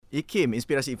IKIM,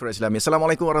 Inspirasi Informasi Islami.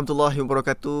 Assalamualaikum warahmatullahi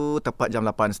wabarakatuh. Tepat jam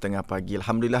 8.30 pagi.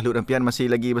 Alhamdulillah, Luk dan Pian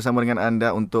masih lagi bersama dengan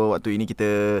anda untuk waktu ini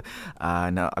kita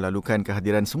nak lalukan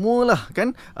kehadiran semualah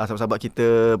kan. Sahabat-sahabat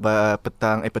kita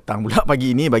petang pula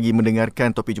pagi ini bagi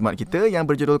mendengarkan topik Jumaat kita yang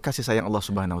berjudul Kasih Sayang Allah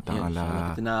Subhanahu Wa Taala. Ya,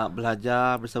 kita nak belajar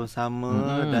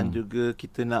bersama-sama dan juga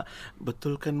kita nak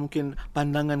betulkan mungkin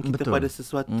pandangan kita pada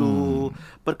sesuatu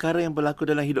perkara yang berlaku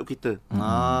dalam hidup kita.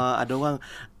 Ada orang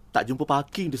tak jumpa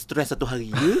parking, dia stres satu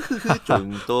hari je.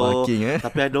 Contoh. Parking,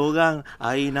 Tapi ada orang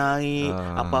air naik,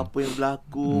 apa-apa yang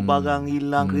berlaku, barang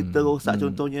hilang, kereta rosak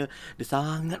contohnya. Dia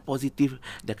sangat positif.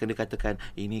 Dia akan dikatakan,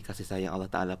 ini kasih sayang Allah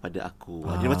Ta'ala pada aku.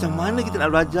 Jadi macam mana kita nak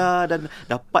belajar dan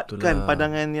dapatkan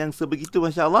pandangan yang sebegitu,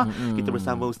 Masya Allah. Kita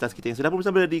bersama Ustaz kita yang sudah pun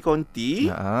bersama di Konti.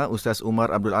 Ustaz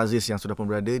Umar Abdul Aziz yang sudah pun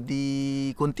berada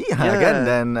di Konti kan.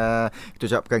 Dan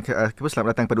kita ucapkan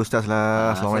selamat datang kepada Ustaz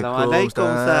lah. Assalamualaikum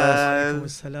Ustaz.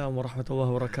 Waalaikumsalam warahmatullahi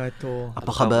wabarakatuh.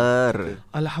 Apa khabar?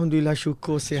 Alhamdulillah,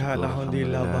 syukur sihat.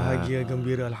 Alhamdulillah, bahagia,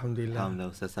 gembira. Alhamdulillah.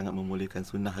 Alhamdulillah, Ustaz sangat memuliakan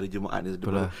sunnah hari Jumaat ni.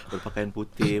 Berpakaian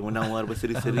putih, menawar,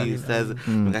 berseri-seri. Ustaz,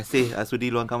 terima kasih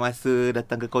sudi luangkan masa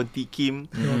datang ke Konti Kim.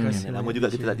 Terima kasih. Lama juga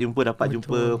kita tak dapat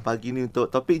jumpa pagi ni untuk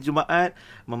topik Jumaat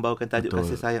membawakan tajuk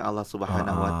kasih sayang Allah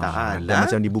Subhanahu Wa Taala. Dan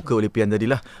macam dibuka oleh Pian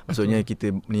tadilah. Maksudnya kita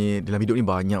ni dalam hidup ni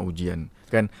banyak ujian.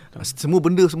 Kan semua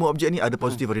benda, semua objek ni ada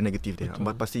positif ada negatif dia.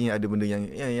 Pastinya ada benda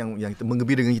yang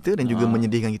menggembirakan kita dan juga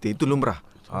menyedihkan kita. Itu lumrah.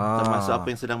 Termasuk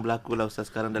apa yang sedang berlaku lah Ustaz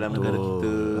sekarang dalam negara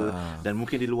kita. Dan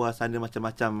mungkin di luar sana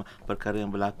macam-macam perkara yang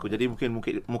berlaku. Jadi mungkin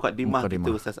mukadimah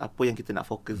kita Ustaz, apa yang kita nak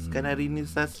fokuskan hari ini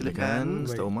Ustaz? Silakan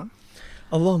Ustaz Umar.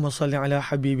 Allahumma salli ala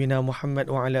habibina Muhammad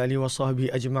wa ala alihi wa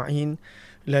sahbihi ajma'in.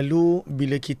 Lalu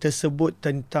bila kita sebut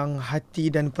tentang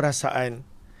hati dan perasaan,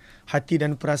 hati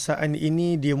dan perasaan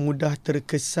ini dia mudah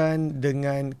terkesan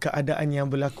dengan keadaan yang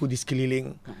berlaku di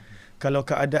sekeliling. Kalau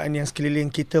keadaan yang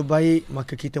sekeliling kita baik,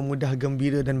 maka kita mudah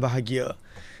gembira dan bahagia.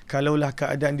 Kalaulah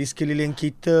keadaan di sekeliling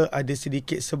kita ada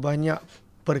sedikit sebanyak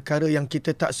perkara yang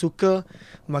kita tak suka,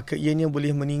 maka ianya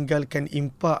boleh meninggalkan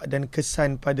impak dan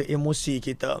kesan pada emosi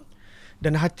kita.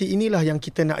 Dan hati inilah yang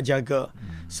kita nak jaga.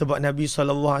 Sebab Nabi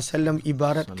SAW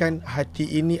ibaratkan hati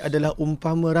ini adalah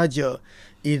umpama raja.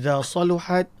 Idza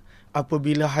saluhat,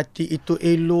 apabila hati itu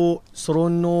elok,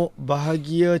 seronok,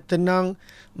 bahagia, tenang,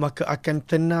 maka akan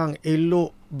tenang,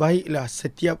 elok, baiklah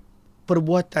setiap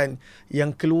perbuatan yang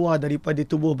keluar daripada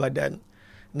tubuh badan.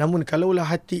 Namun kalaulah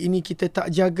hati ini kita tak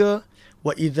jaga,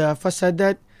 wa idza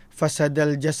fasadat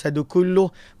fasadal jasadu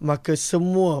kulluh, maka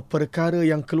semua perkara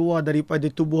yang keluar daripada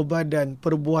tubuh badan,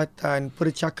 perbuatan,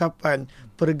 percakapan,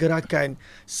 pergerakan,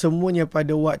 semuanya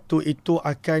pada waktu itu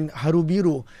akan haru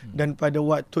biru dan pada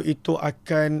waktu itu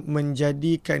akan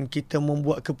menjadikan kita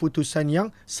membuat keputusan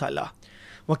yang salah.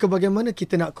 Maka bagaimana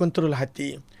kita nak kontrol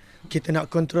hati? Kita nak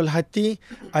kontrol hati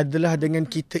adalah dengan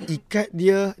kita ikat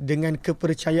dia dengan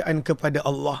kepercayaan kepada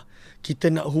Allah.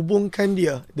 Kita nak hubungkan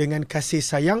dia dengan kasih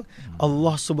sayang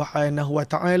Allah Subhanahu Wa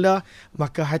Taala,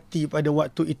 maka hati pada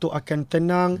waktu itu akan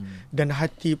tenang dan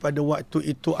hati pada waktu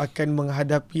itu akan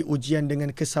menghadapi ujian dengan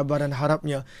kesabaran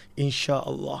harapnya,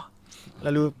 insya-Allah.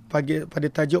 Lalu pada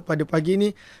tajuk pada pagi ni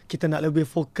kita nak lebih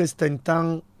fokus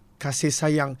tentang kasih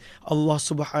sayang Allah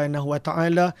Subhanahu Wa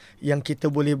Taala yang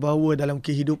kita boleh bawa dalam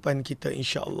kehidupan kita,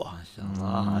 insya-Allah.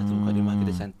 Masya-Allah. Itu mukadimah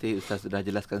kita cantik. Ustaz sudah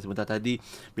jelaskan sebentar tadi.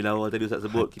 Bila awal tadi Ustaz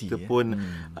sebut hati, kita pun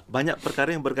banyak perkara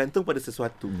yang bergantung pada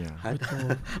sesuatu.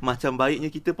 Macam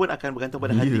baiknya kita pun akan bergantung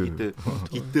pada hati kita.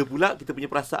 Kita pula kita punya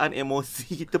perasaan,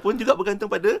 emosi kita pun juga bergantung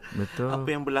pada apa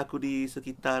yang berlaku di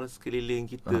sekitar sekeliling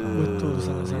kita. Betul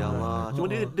sangat. Ya Allah. Cuma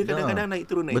dia kadang-kadang naik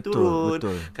turun.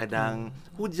 Kadang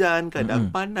hujan,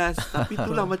 kadang panas. Tapi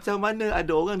itulah macam mana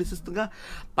ada orang di setengah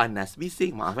panas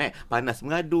bising, panas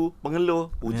mengadu,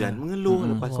 mengeluh, hujan mengeluh,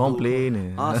 lepas tu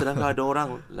komplain. Sedangkan ada orang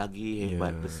lagi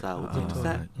hebat besar hujan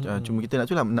besar. Cuma kita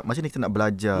nak macam ni kita nak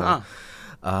belajar.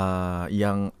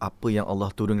 Yang apa yang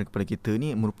Allah turunkan kepada kita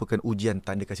ni merupakan ujian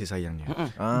tanda kasih sayangnya.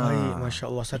 Baik,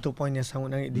 Masya Allah. Satu poin yang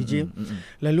sangat menarik, DJ.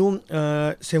 Lalu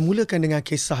saya mulakan dengan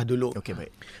kisah dulu. Okey,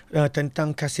 baik.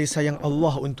 Tentang kasih sayang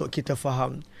Allah untuk kita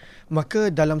faham.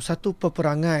 Maka dalam satu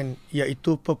peperangan,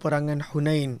 iaitu peperangan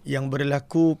Hunain yang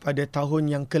berlaku pada tahun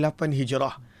yang ke-8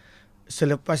 Hijrah,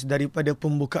 selepas daripada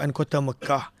pembukaan kota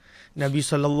Mekah, Nabi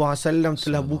SAW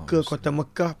telah buka kota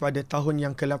Mekah pada tahun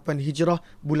yang ke-8 Hijrah,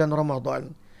 bulan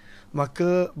Ramadan.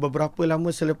 Maka beberapa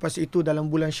lama selepas itu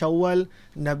dalam bulan Syawal,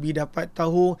 Nabi dapat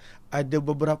tahu ada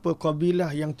beberapa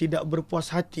kabilah yang tidak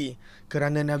berpuas hati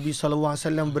kerana Nabi SAW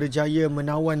berjaya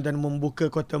menawan dan membuka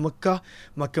kota Mekah,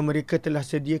 maka mereka telah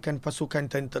sediakan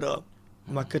pasukan tentera.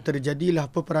 Maka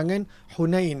terjadilah peperangan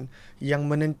Hunain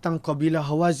yang menentang kabilah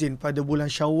Hawazin pada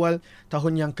bulan Syawal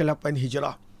tahun yang ke-8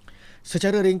 Hijrah.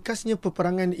 Secara ringkasnya,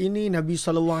 peperangan ini Nabi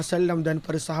SAW dan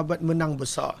para sahabat menang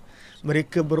besar.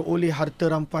 Mereka beroleh harta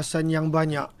rampasan yang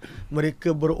banyak.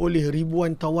 Mereka beroleh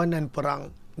ribuan tawanan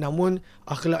perang. Namun,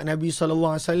 akhlak Nabi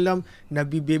SAW,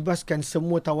 Nabi bebaskan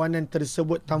semua tawanan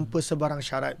tersebut tanpa sebarang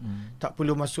syarat. Tak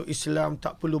perlu masuk Islam,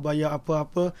 tak perlu bayar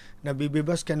apa-apa. Nabi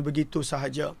bebaskan begitu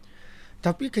sahaja.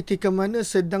 Tapi ketika mana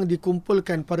sedang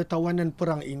dikumpulkan para tawanan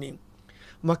perang ini,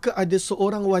 maka ada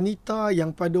seorang wanita yang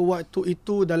pada waktu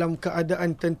itu dalam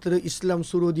keadaan tentera Islam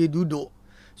suruh dia duduk,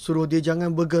 suruh dia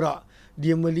jangan bergerak.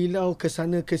 Dia melilau ke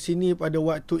sana ke sini pada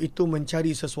waktu itu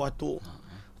mencari sesuatu.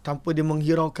 Tanpa dia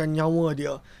menghiraukan nyawa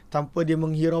dia, tanpa dia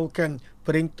menghiraukan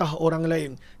perintah orang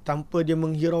lain, tanpa dia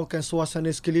menghiraukan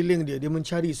suasana sekeliling dia, dia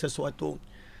mencari sesuatu.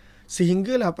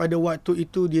 Sehinggalah pada waktu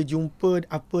itu dia jumpa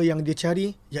apa yang dia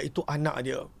cari, iaitu anak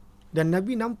dia. Dan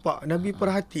Nabi nampak, Nabi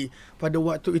perhati pada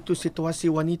waktu itu situasi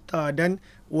wanita dan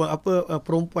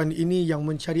perempuan ini yang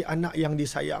mencari anak yang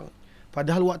disayang.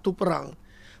 Padahal waktu perang.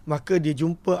 Maka dia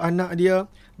jumpa anak dia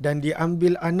dan dia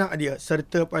ambil anak dia,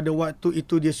 serta pada waktu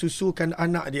itu dia susukan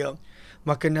anak dia.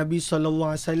 Maka Nabi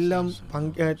SAW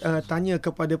tanya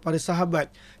kepada para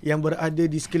sahabat yang berada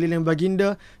di sekeliling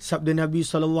baginda. Sabda Nabi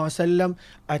SAW,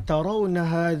 "Atarawna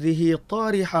hadhihi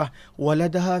tarihah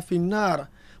waladaha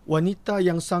finnar." Wanita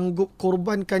yang sanggup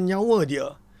korbankan nyawa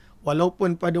dia,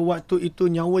 walaupun pada waktu itu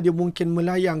nyawa dia mungkin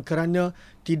melayang kerana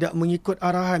tidak mengikut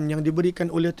arahan yang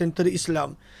diberikan oleh tentera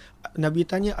Islam. Nabi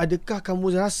tanya, adakah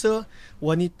kamu rasa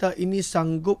wanita ini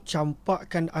sanggup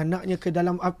campakkan anaknya ke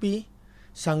dalam api?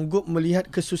 Sanggup melihat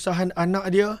kesusahan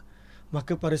anak dia?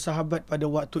 Maka para sahabat pada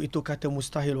waktu itu kata,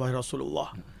 mustahil wahai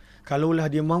Rasulullah. Kalaulah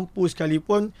dia mampu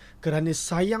sekalipun, kerana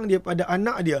sayang dia pada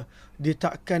anak dia, dia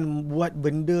takkan buat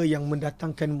benda yang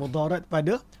mendatangkan mudarat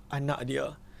pada anak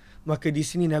dia. Maka di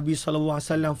sini Nabi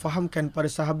SAW fahamkan para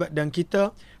sahabat dan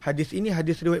kita. Hadis ini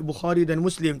hadis riwayat Bukhari dan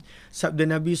Muslim. Sabda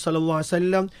Nabi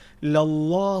SAW,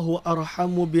 "Lallahu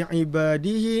arhamu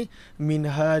bi'ibadihi min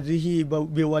hadhihi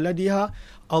biwaladiha."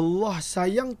 Allah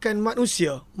sayangkan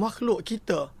manusia, makhluk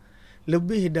kita,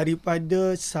 lebih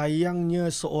daripada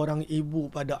sayangnya seorang ibu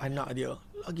pada anak dia.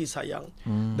 Lagi sayang.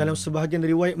 Dalam sebahagian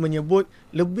riwayat menyebut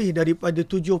lebih daripada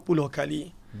 70 kali.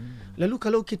 Lalu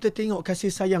kalau kita tengok kasih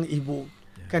sayang ibu,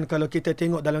 kan kalau kita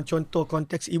tengok dalam contoh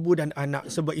konteks ibu dan anak,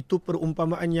 sebab itu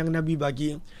perumpamaan yang Nabi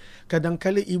bagi.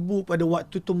 Kadang-kala ibu pada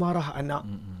waktu tu marah anak.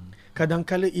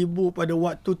 Kadang-kala ibu pada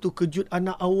waktu tu kejut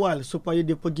anak awal supaya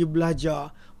dia pergi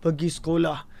belajar, pergi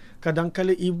sekolah.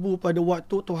 Kadang-kala ibu pada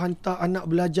waktu tu hantar anak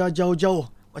belajar jauh-jauh.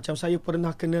 Macam saya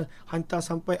pernah kena hantar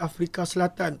sampai Afrika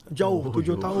Selatan. Jauh,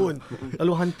 7 tahun.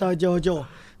 Lalu hantar jauh-jauh.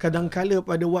 Kadang-kala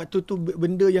pada waktu tu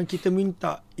benda yang kita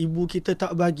minta, ibu kita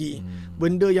tak bagi.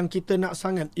 Benda yang kita nak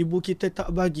sangat, ibu kita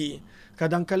tak bagi.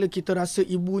 Kadang-kala kita rasa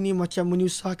ibu ni macam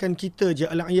menyusahkan kita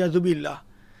je, al-a'yadzubillah.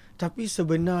 Tapi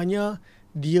sebenarnya,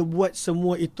 dia buat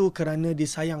semua itu kerana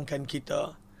disayangkan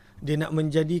kita. Dia nak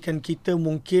menjadikan kita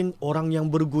mungkin orang yang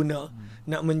berguna.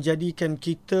 Nak menjadikan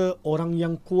kita orang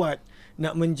yang kuat.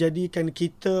 Nak menjadikan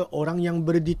kita orang yang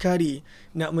berdikari.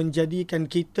 Nak menjadikan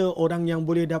kita orang yang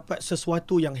boleh dapat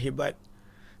sesuatu yang hebat.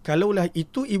 Kalaulah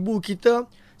itu ibu kita,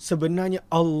 sebenarnya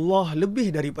Allah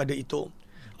lebih daripada itu.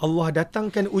 Allah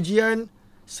datangkan ujian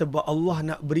sebab Allah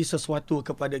nak beri sesuatu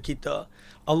kepada kita.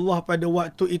 Allah pada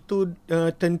waktu itu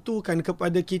tentukan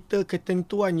kepada kita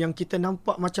ketentuan yang kita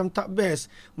nampak macam tak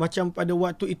best, macam pada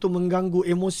waktu itu mengganggu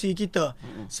emosi kita.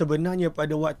 Sebenarnya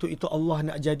pada waktu itu Allah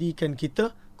nak jadikan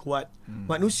kita kuat.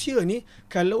 Manusia ni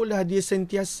kalaulah dia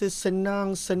sentiasa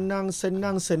senang,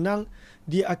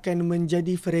 dia akan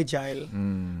menjadi fragile.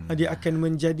 Dia akan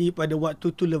menjadi pada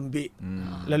waktu tu lembik.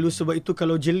 Lalu sebab itu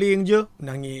kalau jeling je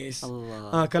nangis.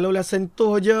 Kalaulah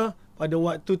sentuh je pada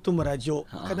waktu tu merajuk.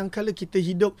 Kadang-kala kita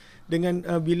hidup dengan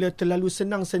bila terlalu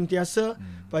senang sentiasa,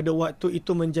 pada waktu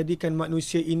itu menjadikan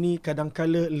manusia ini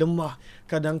kadang-kala lemah,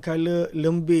 kadang-kala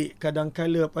lembik,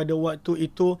 kadang-kala pada waktu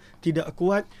itu tidak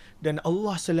kuat. Dan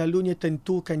Allah selalunya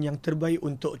tentukan yang terbaik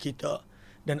untuk kita.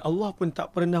 Dan Allah pun tak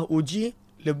pernah uji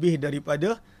lebih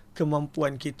daripada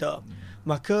kemampuan kita.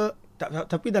 Maka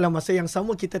tapi dalam masa yang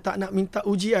sama kita tak nak minta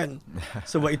ujian.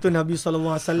 Sebab itu Nabi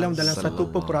SAW dalam satu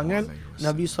peperangan,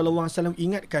 Nabi SAW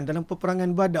ingatkan dalam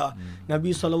peperangan Badar,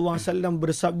 Nabi SAW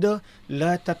bersabda,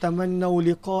 la tatamannau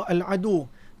liqa'al adu.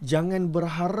 Jangan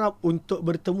berharap untuk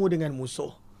bertemu dengan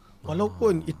musuh.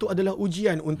 Walaupun itu adalah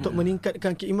ujian untuk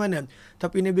meningkatkan keimanan,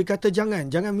 tapi Nabi kata jangan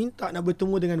minta nak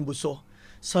bertemu dengan musuh.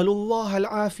 Salullahal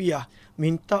afiyah,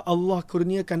 minta Allah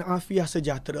kurniakan afiah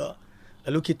sejahtera.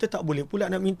 Lalu kita tak boleh pula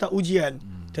nak minta ujian.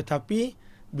 Tetapi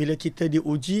bila kita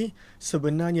diuji,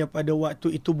 sebenarnya pada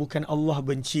waktu itu bukan Allah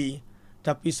benci,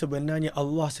 tapi sebenarnya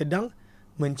Allah sedang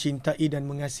mencintai dan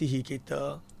mengasihi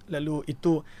kita. Lalu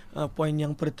itu poin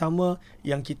yang pertama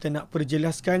yang kita nak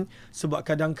perjelaskan, sebab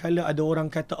kadang-kala ada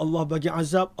orang kata Allah bagi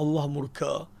azab, Allah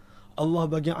murka. Allah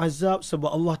bagi azab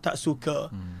sebab Allah tak suka.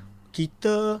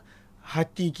 Kita,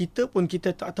 hati kita pun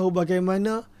kita tak tahu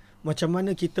bagaimana, macam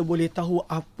mana kita boleh tahu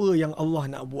apa yang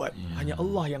Allah nak buat. Hanya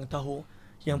Allah yang tahu.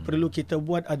 Yang perlu kita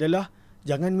buat adalah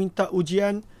jangan minta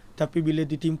ujian, tapi bila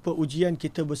ditimpa ujian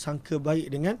kita bersangka baik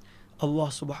dengan Allah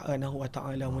Subhanahu Wa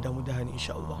Taala, mudah-mudahan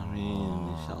insya-Allah.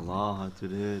 Amin, insya-Allah. Itu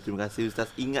dia. Terima kasih Ustaz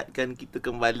ingatkan kita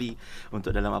kembali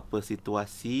untuk dalam apa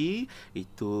situasi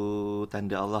itu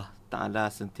tanda Allah Taala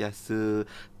sentiasa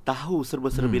tahu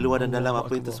serba-serbi luar dan dalam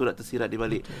apa yang tersurat tersirat di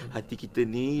balik hati kita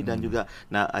ni, dan juga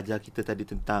nak ajar kita tadi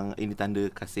tentang ini tanda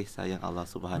kasih sayang Allah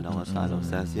Subhanahu Wa Taala,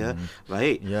 Ustaz ya.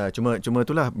 Baik. Ya, cuma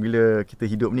itulah bila kita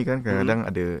hidup ni kan kadang-kadang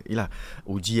ada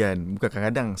ujian, bukan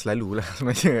kadang-kadang selalulah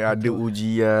sebenarnya ada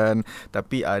ujian,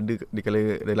 tapi ada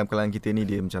dalam kalangan kita ni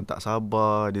dia macam tak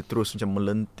sabar, dia terus macam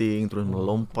melenting, terus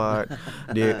melompat.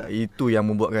 Dia itu yang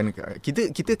membuatkan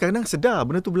kita kadang-kadang sedar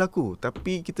benda tu berlaku,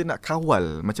 tapi kita nak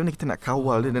kawal. Macam mana kita nak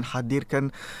kawal dia dan hadirkan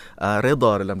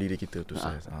redha dalam diri kita tu,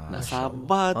 Ustaz. Nak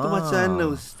sabar tu macam mana,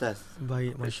 Ustaz?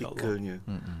 Baik, masya-Allah.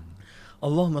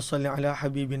 Allahumma salli ala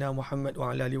habibina Muhammad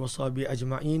wa ala alihi washabihi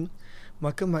ajma'in.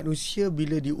 Maka manusia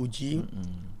bila diuji,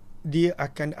 dia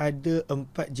akan ada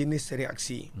 4 jenis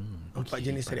reaksi. 4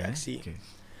 jenis reaksi.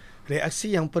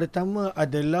 Reaksi yang pertama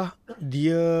adalah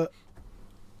dia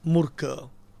murka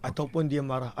ataupun dia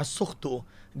marah. As-sukhtu,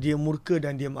 dia murka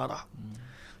dan dia marah.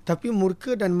 Tapi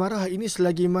murka dan marah ini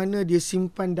selagi mana dia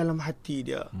simpan dalam hati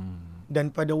dia.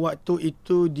 Dan pada waktu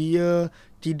itu dia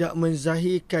tidak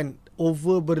menzahirkan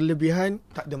over berlebihan,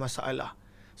 tak ada masalah.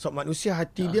 So manusia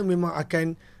hati dia memang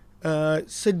akan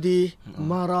sedih,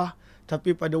 marah,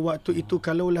 tapi pada waktu itu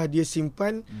kalaulah dia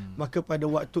simpan, maka pada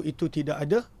waktu itu tidak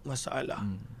ada masalah.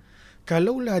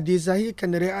 Kalaulah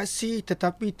dizahirkan reaksi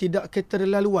tetapi tidak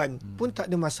keterlaluan, pun tak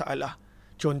ada masalah.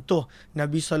 Contoh,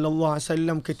 Nabi SAW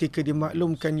ketika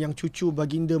dimaklumkan yang cucu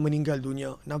baginda meninggal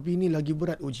dunia, Nabi ni lagi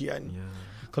berat ujian.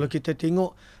 Kalau kita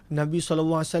tengok, Nabi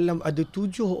SAW ada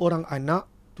 7 orang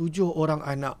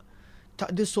anak.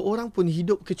 Tak ada seorang pun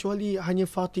hidup kecuali hanya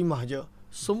Fatimah je.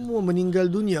 Semua meninggal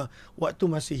dunia waktu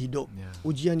masih hidup.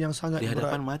 Ujian yang sangat berat. Di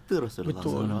hadapan mata Rasulullah.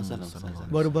 Betul.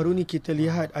 Baru-baru ni kita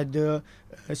lihat ada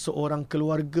seorang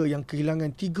keluarga yang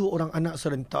kehilangan 3 orang anak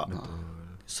serentak.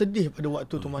 Sedih pada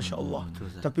waktu tu, Masya Allah.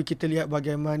 Tapi kita lihat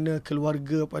bagaimana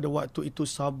keluarga pada waktu itu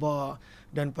sabar,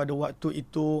 dan pada waktu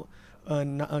itu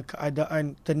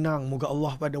keadaan tenang. Moga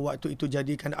Allah pada waktu itu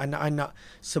jadikan anak-anak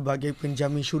sebagai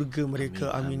penjamin syurga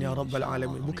mereka. Amin ya Rabbal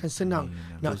Alamin. Bukan senang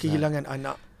nak kehilangan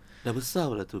anak. Dah besar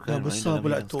pula tu kan. Dah besar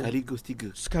pula tu.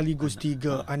 Sekaligus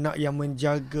tiga. Anak yang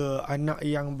menjaga, anak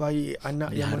yang baik,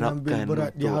 anak yang mengambil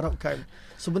berat. Diharapkan.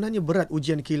 Sebenarnya berat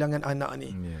ujian kehilangan anak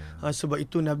ni. Sebab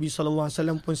itu Nabi SAW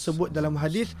pun sebut dalam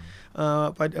hadis,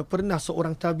 pernah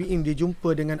seorang tabi'in dia jumpa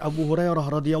dengan Abu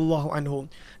Hurairah radhiyallahu anhu.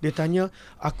 Dia tanya,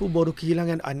 aku baru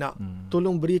kehilangan anak.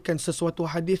 Tolong berikan sesuatu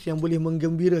hadis yang boleh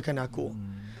menggembirakan aku.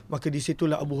 Maka di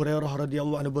situlah Abu Hurairah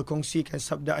radhiyallahu anhu berkongsikan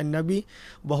sabdaan Nabi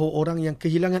bahawa orang yang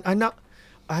kehilangan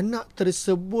anak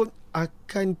tersebut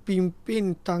akan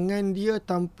pimpin tangan dia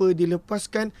tanpa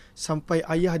dilepaskan sampai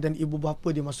ayah dan ibu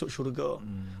bapa dia masuk syurga.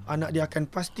 Anak dia akan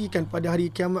pastikan pada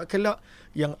hari kiamat kelak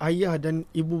yang ayah dan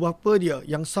ibu bapa dia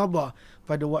yang sabar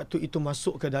pada waktu itu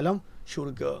masuk ke dalam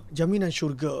syurga. Jaminan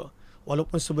syurga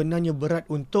walaupun sebenarnya berat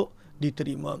untuk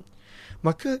diterima.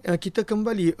 Maka kita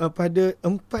kembali pada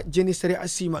 4 jenis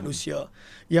reaksi manusia.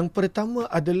 Yang pertama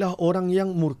adalah orang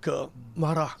yang murka,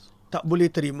 marah, tak boleh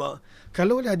terima.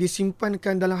 Kalaulah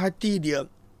disimpankan dalam hati dia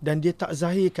dan dia tak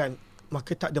zahirkan,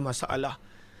 maka tak ada masalah.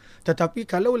 Tetapi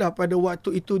kalaulah pada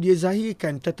waktu itu dia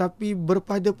zahirkan tetapi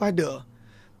berpada-pada,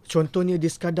 contohnya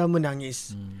dia sekadar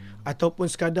menangis,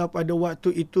 ataupun sekadar pada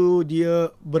waktu itu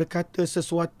dia berkata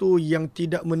sesuatu yang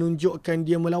tidak menunjukkan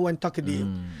dia melawan takdir,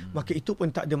 maka itu pun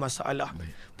tak ada masalah.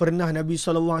 Pernah Nabi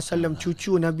SAW,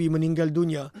 cucu Nabi meninggal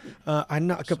dunia,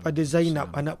 anak kepada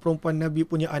Zainab, anak perempuan Nabi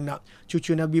punya anak,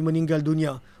 cucu Nabi meninggal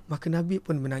dunia, maka Nabi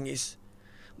pun menangis.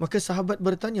 Maka sahabat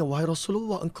bertanya, wahai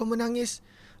Rasulullah, engkau menangis?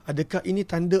 Adakah ini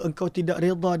tanda engkau tidak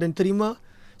redha dan terima?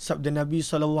 Sabda Nabi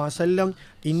SAW,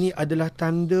 ini adalah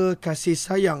tanda kasih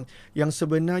sayang yang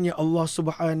sebenarnya Allah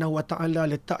Subhanahu Wa Taala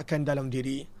letakkan dalam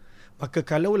diri. Maka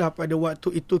kalaulah pada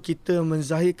waktu itu kita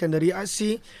menzahirkan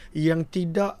reaksi yang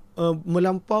tidak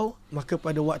melampau, maka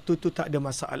pada waktu itu tak ada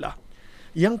masalah.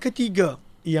 Yang ketiga,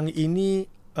 yang ini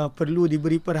perlu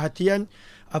diberi perhatian,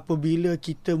 apabila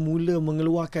kita mula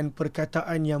mengeluarkan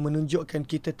perkataan yang menunjukkan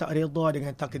kita tak redha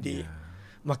dengan takdir.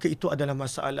 maka itu adalah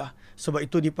masalah. Sebab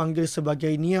itu dipanggil sebagai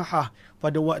niyahah.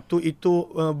 Pada waktu itu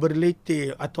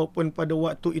berletih ataupun pada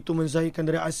waktu itu menzahirkan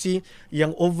reaksi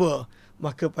yang over,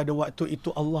 maka pada waktu itu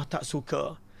Allah tak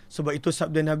suka. Sebab itu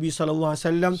sabda Nabi SAW,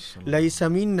 laisa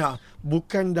minna,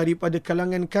 bukan daripada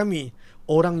kalangan kami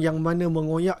orang yang mana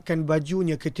mengoyakkan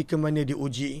bajunya ketika mana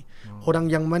diuji,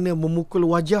 orang yang mana memukul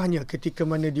wajahnya ketika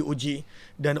mana diuji,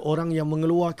 dan orang yang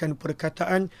mengeluarkan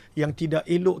perkataan yang tidak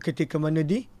elok ketika mana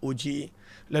diuji.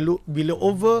 Lalu bila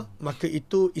over, maka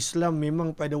itu Islam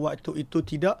memang pada waktu itu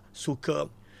tidak suka.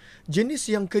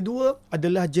 Jenis yang kedua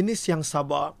adalah jenis yang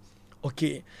sabar.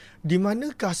 Okey, di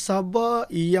manakah sabar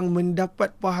yang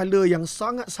mendapat pahala yang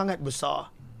sangat-sangat besar?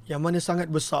 Yang mana sangat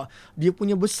besar? Dia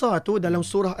punya besar tu dalam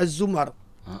surah Az-Zumar.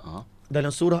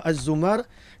 Dalam surah Az-Zumar,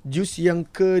 juz yang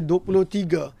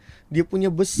ke-23. Dia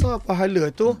punya besar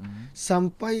pahala tu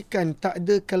sampaikan tak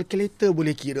ada kalkulator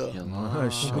boleh kira.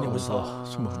 Punya besar.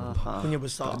 Punya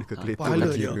besar.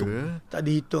 Pahala dia tak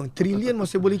dihitung. Trilion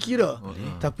masih boleh kira.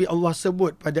 Tapi Allah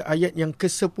sebut pada ayat yang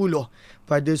ke-10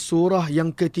 pada surah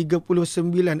yang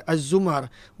ke-39 Az-Zumar,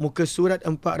 muka surat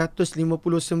 459,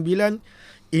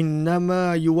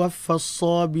 innama yuwaffas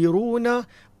sabiruna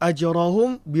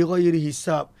ajrahum bighairi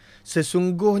hisab.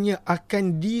 Sesungguhnya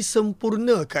akan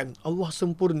disempurnakan, Allah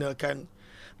sempurnakan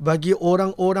bagi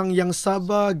orang-orang yang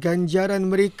sabar ganjaran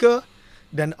mereka,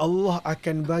 dan Allah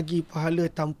akan bagi pahala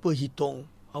tanpa hitung.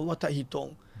 Allah tak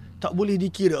hitung, tak boleh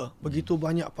dikira, begitu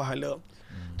banyak pahala.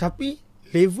 Tapi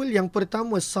level yang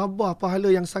pertama sabar pahala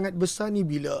yang sangat besar ni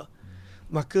bila?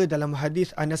 Maka dalam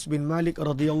hadis Anas bin Malik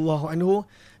radhiyallahu anhu,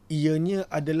 ianya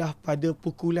adalah pada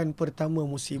pukulan pertama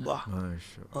musibah.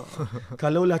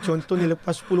 Kalaulah contohnya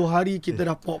lepas 10 hari kita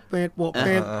dah pokpet,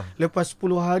 lepas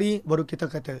 10 hari baru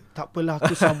kita kata tak apalah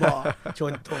aku sabar,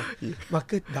 contoh,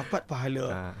 maka dapat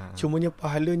pahala. Cumanya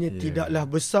pahalanya tidaklah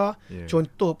besar.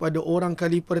 Contoh pada orang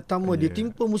kali pertama dia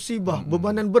timpa musibah,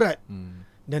 bebanan berat,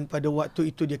 dan pada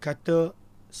waktu itu dia kata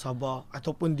sabar,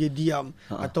 ataupun dia diam,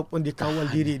 ataupun dia kawal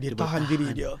diri, dia tahan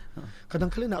diri dia.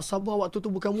 Kadang-kadang nak sabar waktu tu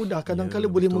bukan mudah.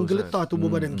 Kadang-kadang boleh menggeletar tubuh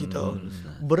badan kita.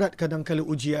 Berat kadang-kadang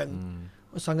ujian.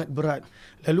 Sangat berat.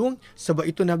 Lalu sebab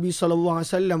itu Nabi SAW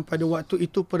pada waktu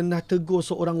itu pernah tegur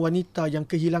seorang wanita yang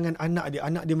kehilangan anak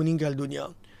dia meninggal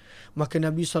dunia. Maka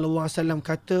Nabi SAW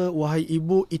kata, wahai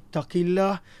ibu,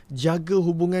 ittaqillah, jaga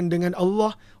hubungan dengan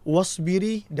Allah,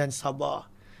 wasbiri, dan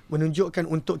sabar. Menunjukkan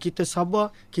untuk kita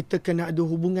sabar, kita kena ada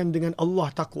hubungan dengan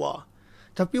Allah, takwa.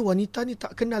 Tapi wanita ni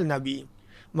tak kenal Nabi.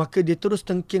 Maka dia terus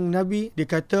tengking Nabi. Dia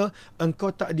kata,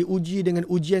 engkau tak diuji dengan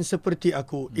ujian seperti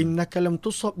aku. Innaka lam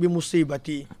tusab bi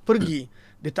musibati. Pergi.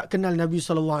 Dia tak kenal Nabi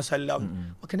SAW.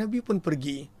 Maka Nabi pun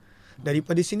pergi.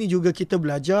 Daripada sini juga kita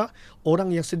belajar,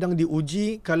 orang yang sedang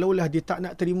diuji, kalaulah dia tak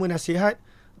nak terima nasihat,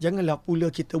 janganlah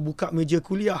pula kita buka meja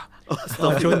kuliah.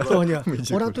 Contohnya,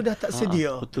 orang tu dah tak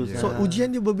sedia. So ujian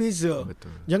dia berbeza.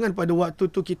 Jangan pada waktu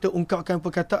tu kita ungkapkan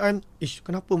perkataan,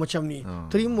 kenapa macam ni?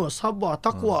 Terima, sabar,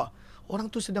 takwa. Orang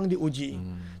tu sedang diuji.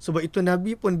 Sebab itu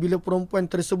Nabi pun bila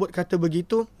perempuan tersebut kata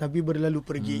begitu, Nabi berlalu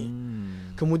pergi.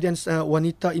 Kemudian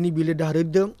wanita ini bila dah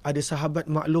reda, ada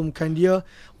sahabat maklumkan dia,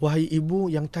 wahai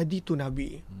ibu, yang tadi tu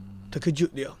Nabi.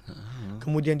 Terkejut dia.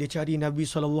 Kemudian dia cari Nabi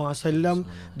SAW.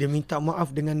 Dia minta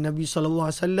maaf dengan Nabi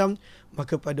SAW.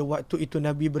 Maka pada waktu itu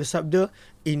Nabi bersabda,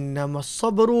 innamas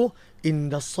sabru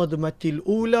inda sadmatil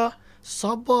ula.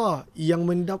 Sabar yang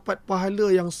mendapat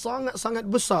pahala yang sangat-sangat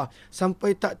besar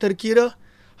sampai tak terkira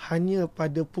hanya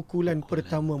pada pukulan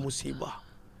pertama musibah.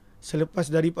 Selepas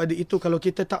daripada itu, kalau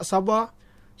kita tak sabar,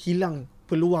 hilang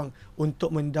peluang untuk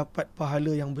mendapat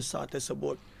pahala yang besar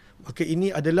tersebut. Maka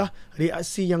ini adalah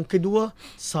reaksi yang kedua,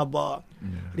 sabar.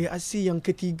 Reaksi yang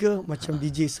ketiga, macam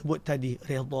DJ sebut tadi,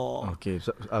 redha. Okey,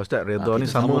 Ustaz, redha ni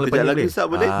sama lepas lagi Ustaz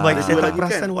boleh? Baik, saya tak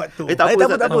perasan waktu. Tak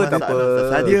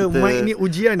apa. Dia mic ni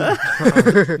ujian.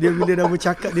 Dia bila dah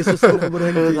bercakap, dia susah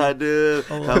berhenti.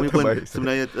 Kami pun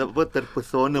sebenarnya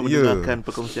terpesona mendengarkan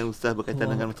perkongsian Ustaz berkaitan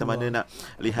dengan macam mana nak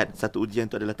lihat satu ujian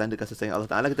itu adalah tanda kasih sayang Allah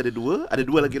Ta'ala. Kita ada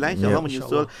dua lagi lain, insyaAllah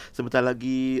menyusul sebentar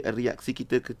lagi reaksi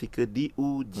kita ketika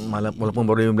diuji. Walaupun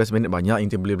baru 15 minit, banyak yang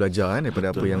kita boleh belajar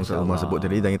daripada apa yang Ustaz Umar sebut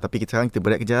tadi. Dan tapi sekarang kita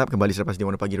berehat kejap, kembali selepas di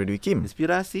Warna Pagi Radio IKIM.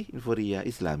 Inspirasi Inforia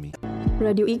Islami.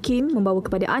 Radio IKIM membawa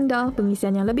kepada anda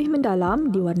pengisian yang lebih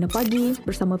mendalam di Warna Pagi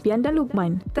bersama Pian dan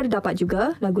Luqman. Terdapat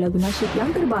juga lagu-lagu nasyid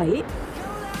yang terbaik,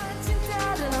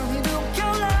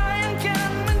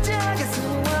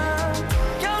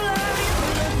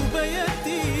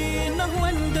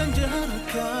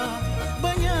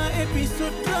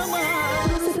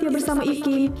 bersama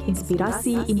IKIM,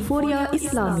 Inspirasi Inforia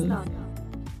Islami.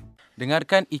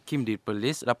 Dengarkan IKIM di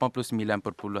Perlis 89.0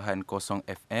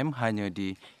 FM hanya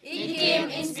di IKIM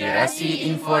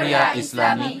Inspirasi Inforia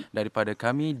Islami daripada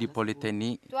kami di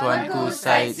Politeknik Tuanku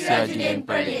Said Sirajuddin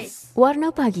Perlis.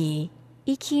 Warna Pagi,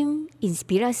 IKIM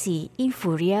Inspirasi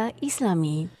Inforia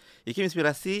Islami. IKIM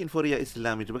Inspirasi Inforia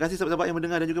Islami. Terima kasih sahabat-sahabat yang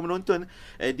mendengar dan juga menonton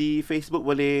di Facebook.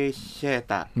 Boleh share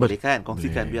tak? Boleh kan?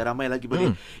 Kongsikan biar ramai lagi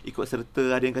boleh ikut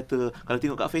serta. Ada yang kata kalau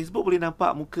tengok kat Facebook boleh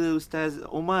nampak muka Ustaz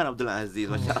Omar Abdul Aziz.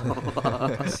 Masya Allah. Terima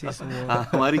kasih semua.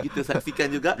 Mari kita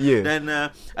saksikan juga. Dan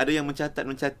ada yang mencatat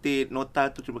nota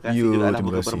tu. Terima kasih juga lah.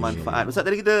 Moga bermanfaat. Ustaz,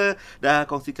 tadi kita dah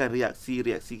kongsikan reaksi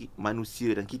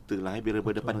manusia dan kita lah bila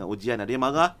berdepan dengan ujian. Ada yang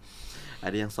marah,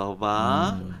 ada yang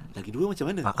sabar. Lagi dua macam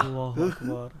mana? Allahu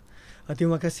Akbar.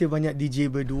 Terima kasih banyak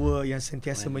DJ berdua yang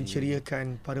sentiasa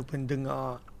menceriakan para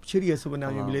pendengar. Ceria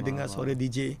sebenarnya bila dengar suara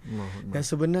DJ. Dan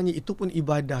sebenarnya itu pun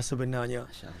ibadah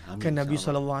sebenarnya. Kan Nabi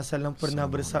SAW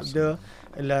pernah bersabda,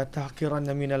 la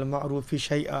tahqiranna minal ma'rufi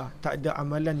syai'a. Tak ada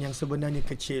amalan yang sebenarnya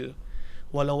kecil.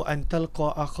 Walau an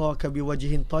talqa akhaka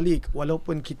biwajhin taliq.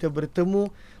 Walaupun kita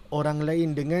bertemu orang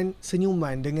lain dengan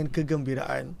senyuman, dengan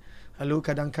kegembiraan. Lalu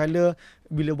kadang-kala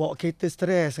bila bawa kereta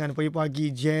stres kan, pagi-pagi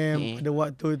jam pada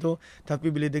waktu itu, tapi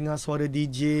bila dengar suara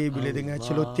DJ, bila dengar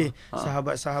celoteh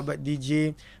sahabat-sahabat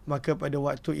DJ, maka pada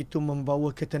waktu itu membawa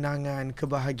ketenangan,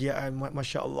 kebahagiaan.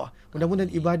 Masya Allah.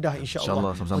 Mudah-mudahan ibadah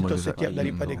insya-Allah untuk setiap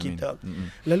daripada kita.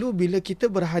 Lalu bila kita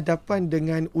berhadapan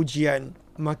dengan ujian,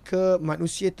 maka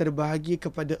manusia terbahagi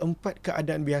kepada 4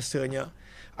 keadaan biasanya.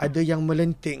 Ada yang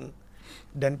melenting.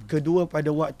 Dan kedua, pada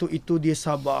waktu itu dia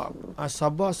sabar.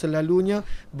 Sabar selalunya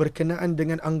berkenaan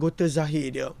dengan anggota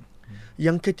zahir dia.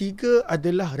 Yang ketiga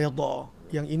adalah redha.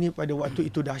 Yang ini pada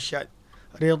waktu itu dahsyat.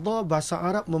 Redha bahasa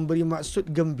Arab memberi maksud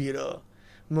gembira.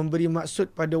 Memberi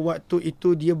maksud pada waktu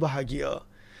itu dia bahagia.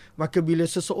 Maka bila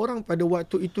seseorang pada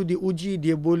waktu itu diuji,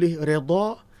 dia boleh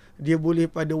redha. Dia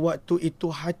boleh pada waktu itu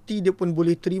hati dia pun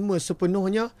boleh terima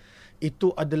sepenuhnya.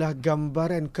 Itu adalah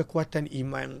gambaran kekuatan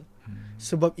iman.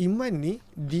 Sebab iman ni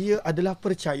dia adalah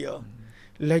percaya.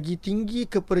 Lagi tinggi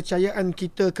kepercayaan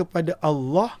kita kepada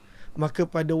Allah, maka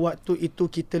pada waktu itu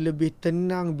kita lebih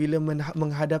tenang bila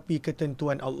menghadapi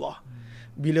ketentuan Allah.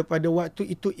 Bila pada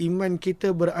waktu itu iman kita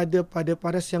berada pada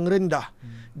paras yang rendah,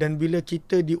 dan bila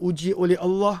kita diuji oleh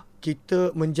Allah,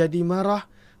 kita menjadi marah,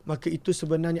 maka itu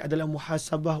sebenarnya adalah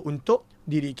muhasabah untuk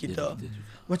diri kita.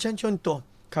 Macam contoh,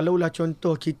 kalaulah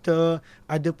contoh kita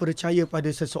ada percaya pada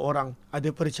seseorang,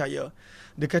 ada percaya.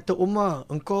 Dia kata, Umar,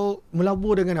 engkau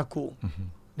melabur dengan aku.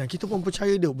 Dan kita pun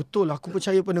percaya dia. Betul, aku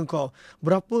percaya pada engkau.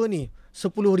 Berapa ni?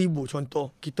 10,000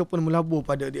 contoh. Kita pun melabur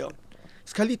pada dia.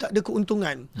 Sekali tak ada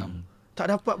keuntungan.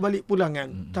 Tak dapat balik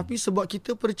pulangan. Tapi sebab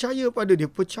kita percaya pada dia,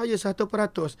 percaya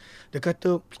 100%. Dia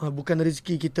kata, bukan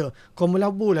rezeki kita. Kau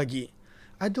melabur lagi.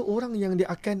 Ada orang yang dia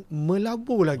akan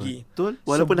melabur lagi. Betul.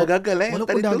 Walaupun dah gagal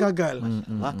walaupun dah gagal.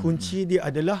 Kunci dia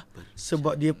adalah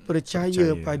sebab dia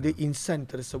percaya pada insan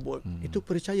tersebut. Itu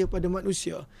percaya pada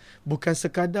manusia. Bukan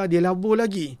sekadar dia labur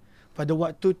lagi. Pada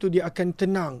waktu tu dia akan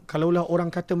tenang. Kalaulah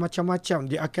orang kata macam-macam,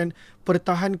 dia akan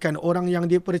pertahankan orang yang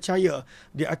dia percaya.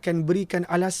 Dia akan berikan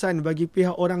alasan bagi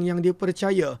pihak orang yang dia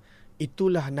percaya.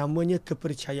 Itulah namanya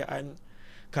kepercayaan.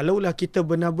 Kalaulah kita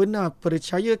benar-benar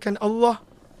percayakan Allah,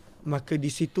 maka di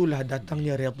situlah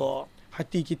datangnya redha.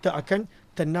 Hati kita akan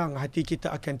tenang, hati kita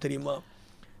akan terima.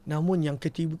 Namun yang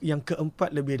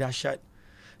keempat lebih dahsyat.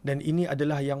 Dan ini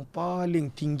adalah yang paling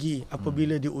tinggi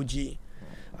apabila diuji.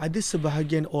 Ada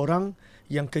sebahagian orang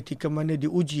yang ketika mana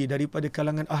diuji daripada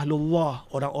kalangan ahlullah,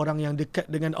 orang-orang yang dekat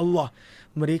dengan Allah,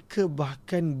 mereka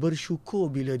bahkan bersyukur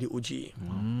bila diuji.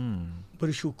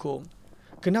 Bersyukur.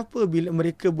 Kenapa bila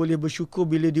mereka boleh bersyukur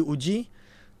bila diuji?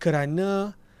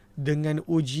 Kerana dengan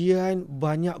ujian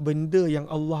banyak benda yang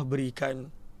Allah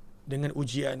berikan. Dengan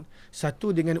ujian,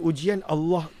 satu, dengan ujian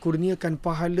Allah kurniakan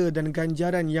pahala dan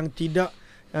ganjaran yang tidak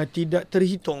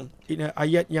terhitung. Ini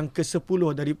ayat yang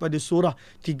ke-10 daripada surah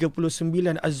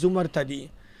 39 Az-Zumar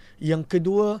tadi. Yang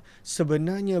kedua,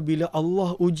 sebenarnya bila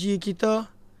Allah uji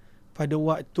kita, pada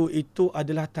waktu itu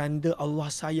adalah tanda Allah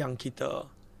sayang kita.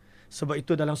 Sebab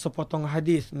itu dalam sepotong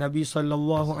hadis Nabi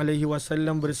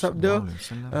SAW bersabda,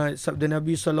 sabda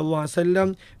Nabi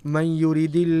SAW, man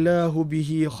yuridillahu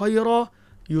bihi khaira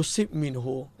yusib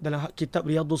minhu. Dalam kitab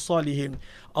Riyadhus Salihin,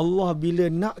 Allah bila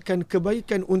nakkan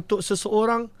kebaikan untuk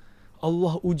seseorang,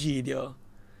 Allah uji dia.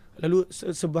 Lalu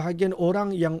sebahagian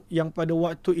orang yang pada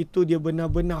waktu itu dia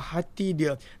benar-benar hati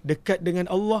dia dekat dengan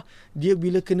Allah, dia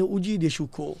bila kena uji dia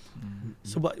syukur.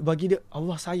 Sebab bagi dia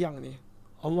Allah sayang ni.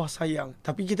 Allah sayang.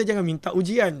 Tapi kita jangan minta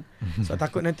ujian. So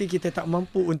takut nanti kita tak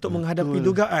mampu untuk menghadapi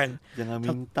dugaan.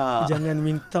 Jangan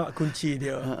minta kunci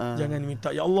dia. Jangan minta,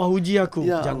 ya Allah uji aku.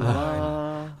 Ya Jangan.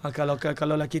 Allah.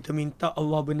 Kalaulah kita minta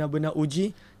Allah benar-benar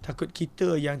uji, takut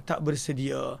kita yang tak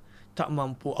bersedia, tak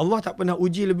mampu. Allah tak pernah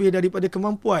uji lebih daripada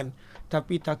kemampuan,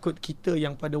 tapi takut kita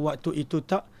yang pada waktu itu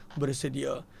tak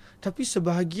bersedia. Tapi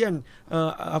sebahagian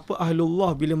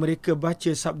ahlullah, bila mereka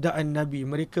baca sabdaan Nabi,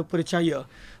 mereka percaya,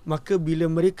 maka bila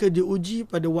mereka diuji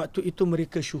pada waktu itu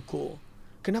mereka syukur.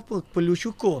 Kenapa perlu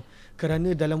syukur?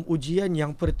 Kerana dalam ujian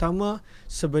yang pertama,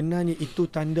 sebenarnya itu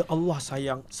tanda Allah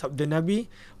sayang. Sabda Nabi,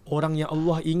 orang yang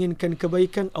Allah inginkan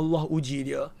kebaikan, Allah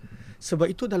uji dia. Sebab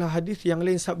itu dalam hadis yang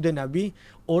lain sabda Nabi,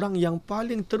 orang yang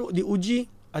paling teruk diuji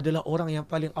adalah orang yang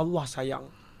paling Allah sayang.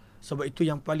 Sebab itu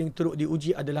yang paling teruk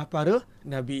diuji adalah para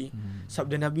Nabi.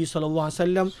 Sabda Nabi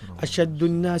SAW,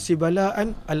 asyaddun nasi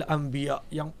bala'an al-anbiya.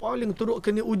 Yang paling teruk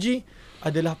kena uji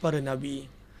adalah para Nabi.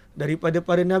 Daripada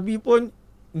para Nabi pun,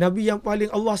 Nabi yang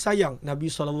paling Allah sayang, Nabi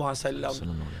SAW.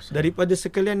 Daripada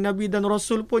sekalian Nabi dan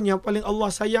Rasul pun yang paling Allah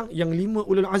sayang, yang 5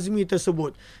 ulul azmi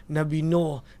tersebut. Nabi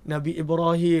Nuh, Nabi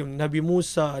Ibrahim, Nabi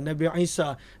Musa, Nabi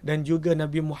Isa dan juga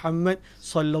Nabi Muhammad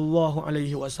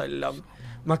SAW.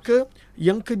 Maka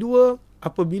yang kedua,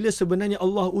 apabila sebenarnya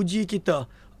Allah uji kita,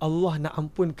 Allah nak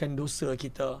ampunkan dosa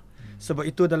kita. Sebab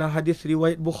itu dalam hadis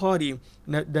riwayat Bukhari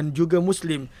dan juga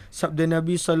Muslim, sabda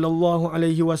Nabi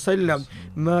SAW,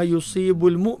 ma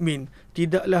yusibul mu'min,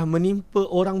 tidaklah menimpa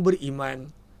orang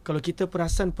beriman. Kalau kita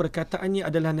perasan perkataannya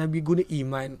adalah Nabi guna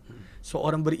iman. So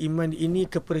orang beriman ini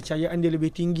kepercayaan dia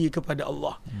lebih tinggi kepada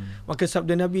Allah. Maka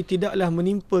sabda Nabi, tidaklah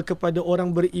menimpa kepada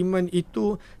orang beriman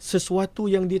itu sesuatu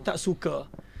yang dia tak suka.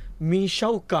 Min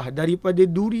syaukah, daripada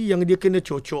duri yang dia kena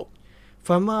cocok.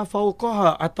 Fama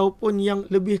fauqaha, ataupun yang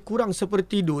lebih kurang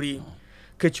seperti duri,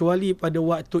 kecuali pada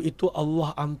waktu itu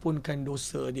Allah ampunkan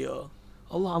dosa dia.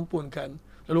 Allah ampunkan.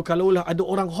 Lalu kalaulah ada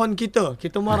orang hon kita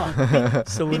marah.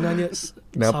 Sebenarnya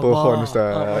kenapa sabar. hon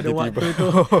Ustaz? Pada waktu itu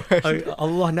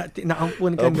Allah nak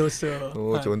ampunkan dosa.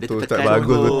 Contoh Ustaz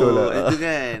bagus betul lah. Itu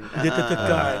kan. Dia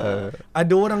tertekan.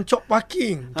 Ada orang cop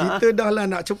parking. Kita dah lah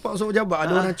nak cepat masuk pejabat.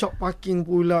 Ada orang cop parking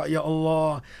pula, ya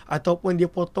Allah. Ataupun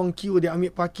dia potong queue, dia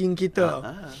ambil parking kita.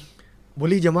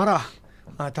 Boleh je marah.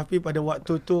 Tapi pada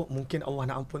waktu tu mungkin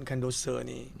Allah nak ampunkan dosa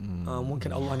ni.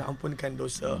 Mungkin Allah nak ampunkan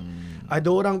dosa.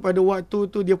 Ada orang pada waktu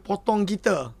tu dia potong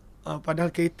kita. Padahal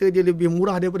kereta dia lebih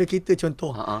murah daripada kita,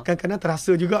 contoh. Kadang-kadang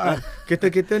terasa juga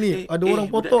kereta-kereta ni ada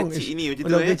orang potong. Budak kecil ni macam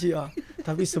tu kecil,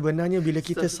 Tapi sebenarnya bila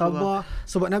kita sabar,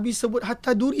 sebab Nabi sebut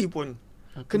hatta duri pun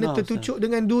kena tertucuk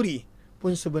dengan duri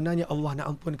pun sebenarnya Allah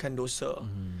nak ampunkan dosa.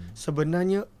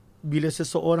 Sebenarnya bila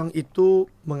seseorang itu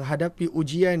menghadapi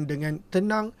ujian dengan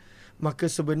tenang, maka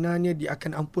sebenarnya dia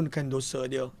akan ampunkan dosa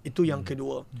dia. Itu yang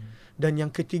kedua. Dan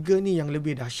yang ketiga ni yang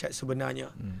lebih dahsyat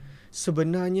sebenarnya.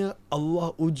 Sebenarnya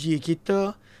Allah uji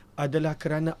kita adalah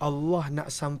kerana Allah nak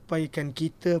sampaikan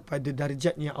kita pada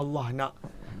darjat yang Allah nak,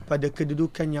 pada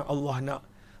kedudukan yang Allah nak.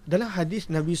 Dalam hadis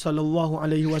Nabi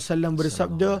SAW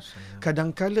bersabda,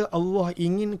 kadangkala Allah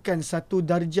inginkan satu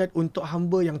darjat untuk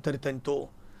hamba yang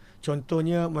tertentu.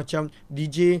 Contohnya macam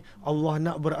DJ, Allah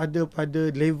nak berada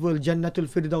pada level Jannatul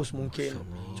Firdaus mungkin.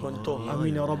 Contoh,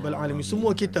 amin ya rabbal alamin.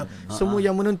 Semua kita, semua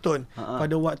yang menonton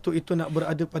pada waktu itu nak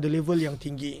berada pada level yang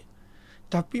tinggi.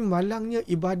 Tapi malangnya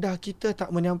ibadah kita tak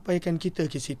menyampaikan kita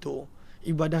ke situ.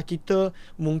 Ibadah kita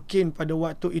mungkin pada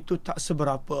waktu itu tak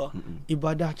seberapa.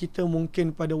 Ibadah kita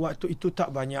mungkin pada waktu itu tak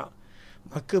banyak.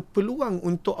 Maka peluang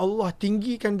untuk Allah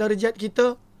tinggikan darjat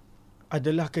kita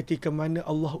adalah ketika mana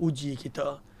Allah uji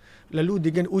kita. Lalu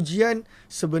dengan ujian,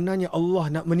 sebenarnya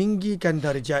Allah nak meninggikan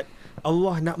darjat.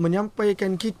 Allah nak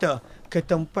menyampaikan kita ke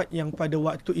tempat yang pada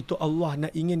waktu itu Allah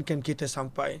nak inginkan kita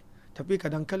sampai. Tapi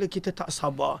kadang-kala kita tak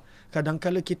sabar.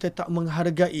 Kadang-kala kita tak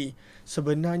menghargai.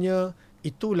 Sebenarnya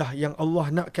itulah yang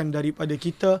Allah nakkan daripada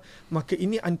kita. Maka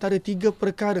ini antara 3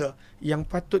 perkara yang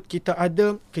patut kita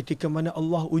ada ketika mana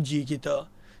Allah uji kita.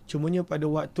 Cumanya pada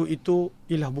waktu itu,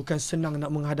 bukan senang nak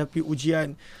menghadapi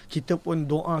ujian. Kita pun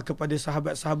doa kepada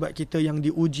sahabat-sahabat kita yang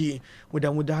diuji.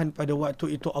 Mudah-mudahan pada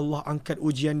waktu itu Allah angkat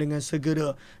ujian dengan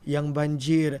segera. Yang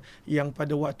banjir, yang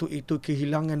pada waktu itu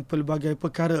kehilangan pelbagai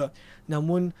perkara.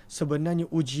 Namun sebenarnya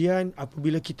ujian,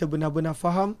 apabila kita benar-benar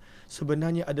faham,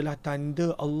 sebenarnya adalah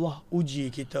tanda Allah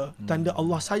uji kita. Tanda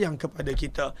Allah sayang kepada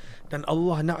kita. Dan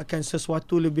Allah nakkan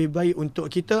sesuatu lebih baik untuk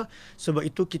kita. Sebab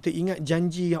itu kita ingat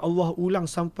janji yang Allah ulang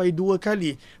sampai 2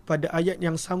 kali pada ayat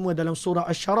yang sama dalam surah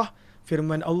Asy-Syarah.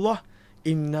 Firman Allah,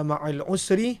 inna ma'al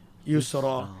usri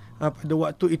yusra. Pada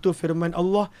waktu itu firman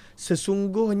Allah,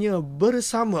 sesungguhnya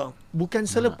bersama, bukan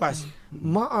selepas,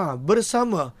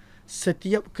 bersama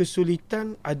setiap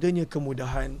kesulitan adanya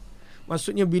kemudahan.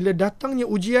 Maksudnya bila datangnya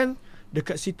ujian,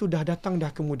 dekat situ dah datang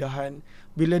dah kemudahan.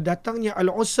 Bila datangnya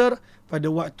al-usr, pada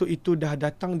waktu itu dah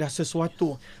datang dah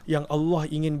sesuatu yang Allah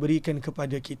ingin berikan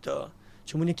kepada kita.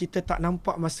 Cumanya kita tak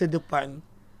nampak masa depan.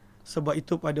 Sebab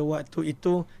itu pada waktu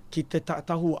itu kita tak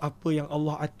tahu apa yang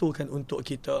Allah aturkan untuk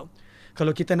kita.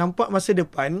 Kalau kita nampak masa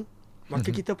depan, maka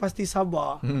kita pasti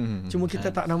sabar. Cuma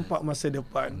kita tak nampak masa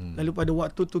depan. Lalu pada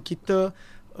waktu tu kita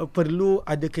perlu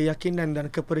ada keyakinan dan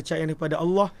kepercayaan kepada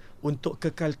Allah untuk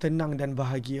kekal tenang dan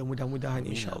bahagia, mudah-mudahan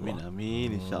insya-Allah.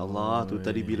 Amin insya-Allah. Tu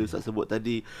tadi bila Ustaz sebut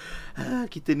tadi,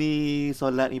 kita ni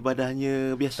solat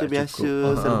ibadahnya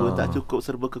biasa-biasa, serba tak cukup,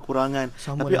 serba kekurangan.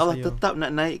 Tapi Allah tetap nak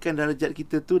naikkan darjat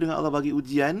kita tu dengan Allah bagi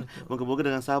ujian.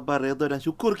 Moga-moga dengan sabar, redha dan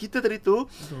syukur kita tadi tu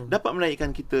dapat menaikkan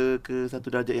kita ke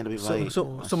satu darjat yang lebih baik.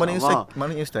 So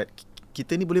maknanya Ustaz,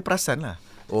 kita ni boleh perasan lah.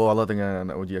 Oh, Allah tengah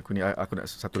nak uji aku ni, aku nak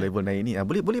satu level naik ni.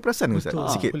 Boleh perasan Ustaz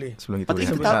sikit boleh. sebelum kita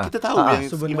boleh. Kita tahu yang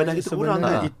ibadah kita kurang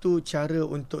kan. Itu cara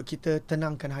untuk kita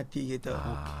tenangkan hati kita.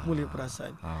 Boleh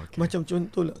perasan. Macam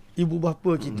contoh ibu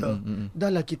bapa kita,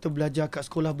 dahlah kita belajar kat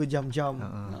sekolah berjam-jam.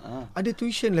 Ada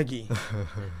tuition lagi.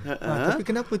 Tapi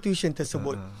kenapa tuition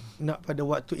tersebut nak pada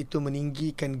waktu itu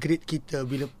meninggikan grade kita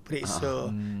bila periksa,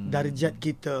 darjat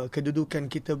kita, kedudukan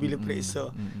kita bila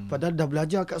periksa. Padahal dah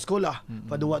belajar kat sekolah.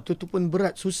 Pada waktu tu pun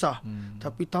berat, susah.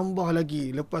 Tapi tambah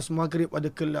lagi, lepas maghrib ada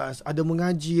kelas, ada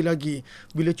mengaji lagi.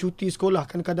 Bila cuti sekolah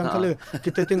kan kadang-kala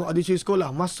kita tengok ada cuti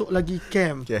sekolah, masuk lagi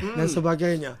camp dan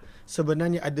sebagainya.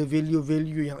 Sebenarnya ada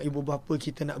value-value yang ibu bapa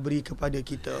kita nak beri kepada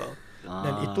kita.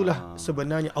 Dan itulah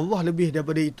sebenarnya Allah lebih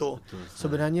daripada itu.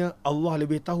 Sebenarnya Allah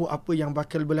lebih tahu apa yang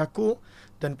bakal berlaku,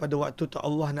 dan pada waktu tu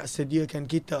Allah nak sediakan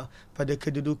kita pada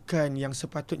kedudukan yang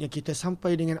sepatutnya kita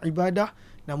sampai dengan ibadah,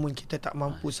 namun kita tak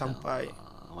mampu sampai.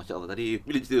 Masya Allah, tadi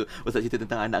bila Ustaz cerita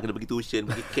tentang anak kena pergi tuition,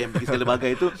 pergi camp, pergi segala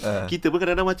bagai tu, kita pun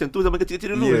kadang-kadang macam tu zaman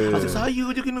kecil-kecil dulu. Asyik saya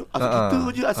je kena, asyik kita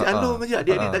je, asyik Along je,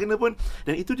 adik-adik tak kena pun.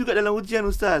 Dan itu juga dalam ujian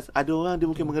Ustaz, ada orang dia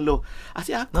mungkin mengeluh,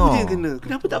 asyik aku je yang kena,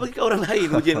 kenapa tak bagi kat orang lain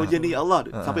ujian-ujian ni, Allah.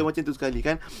 Sampai macam tu sekali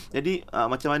kan. Jadi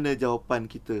macam mana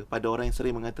jawapan kita pada orang yang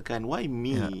sering mengatakan why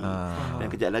me? Dan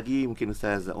kejap lagi mungkin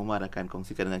Ustaz Umar akan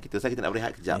kongsikan dengan kita. Kita nak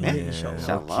berehat kejap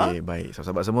InsyaAllah. Okey, baik.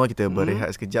 Sahabat-sahabat semua, kita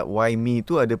berehat sekejap. Why me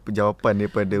tu ada jawapan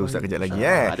daripada Ustaz kejap lagi.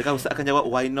 Adakah Ustaz akan jawab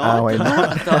why not?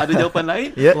 Atau ada jawapan lain?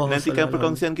 Nantikan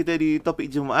perkongsian kita di topik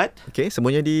Jumaat. Okey,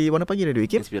 semuanya di Warna Pagi Radio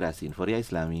IKIM. Inspirasi Inforia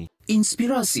Islami.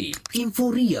 Inspirasi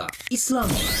Inforia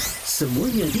Islami.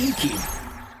 Semuanya di IKIM.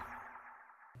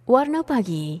 Warna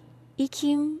Pagi,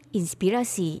 IKIM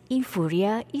Inspirasi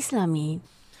Inforia Islami.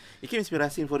 IKIM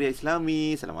Inspirasi Inforia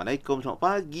Islami. Assalamualaikum, selamat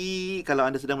pagi. Kalau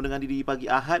anda sedang mendengar di pagi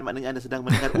Ahad, maknanya anda sedang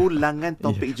mendengar ulangan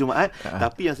topik Jumaat.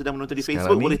 Tapi yang sedang menonton di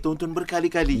Facebook boleh tonton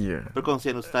berkali-kali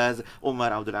perkongsian Ustaz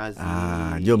Umar Abdul Aziz.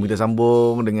 Jom kita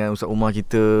sambung dengan Ustaz Umar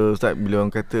kita. Ustaz, bila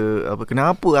orang kata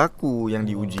kenapa aku yang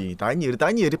diuji?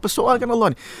 Dia persoalkan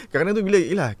Allah ni. Kadang-kadang tu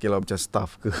bila kalau macam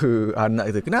staff ke anak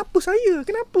kita, kenapa saya?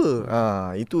 Kenapa?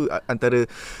 Itu antara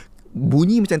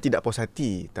bunyi macam tidak puas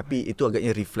hati, tapi itu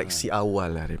agaknya refleksi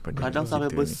awal lah daripada kadang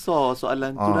sampai besar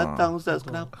soalan tu datang, Ustaz,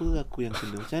 kenapa aku yang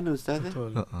kena? Macam mana Ustaz?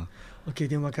 Okey,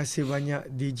 terima kasih banyak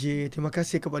DJ. Terima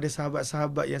kasih kepada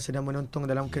sahabat-sahabat yang sedang menonton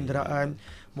dalam kenderaan.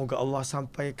 Moga Allah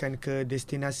sampaikan ke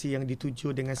destinasi yang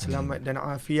dituju dengan selamat dan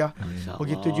afiah.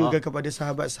 Begitu juga kepada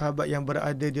sahabat-sahabat yang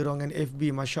berada di ruangan FB.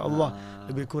 Masya Allah,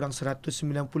 lebih kurang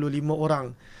 195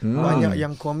 orang. Banyak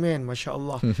yang komen, Masya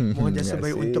Allah. Mohon jasa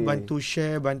baik untuk bantu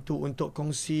share, bantu untuk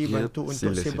kongsi, bantu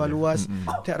untuk sebar luas.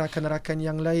 Tak rakan-rakan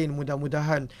yang lain,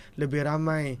 mudah-mudahan lebih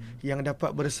ramai yang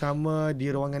dapat bersama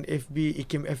di ruangan FB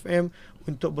IKIM FM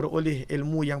untuk beroleh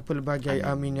ilmu yang pelbagai.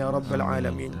 Amin ya rabbal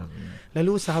alamin.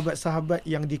 Lalu sahabat-sahabat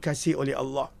yang dikasihi oleh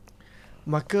Allah,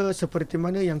 maka seperti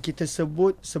mana yang kita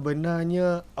sebut,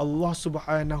 sebenarnya Allah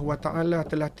Subhanahu wa taala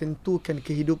telah tentukan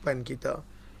kehidupan kita.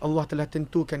 Allah telah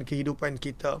tentukan kehidupan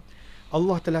kita.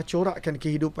 Allah telah corakkan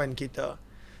kehidupan kita.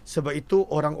 Sebab itu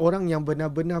orang-orang yang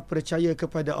benar-benar percaya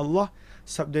kepada Allah,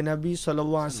 sabda Nabi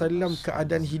SAW,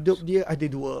 keadaan hidup dia ada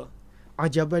dua.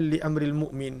 Ajaban li amril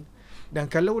mu'min. Dan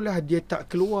kalaulah dia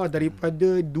tak keluar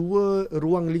daripada dua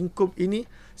ruang lingkup ini,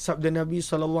 sabda Nabi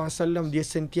SAW, dia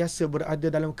sentiasa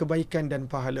berada dalam kebaikan dan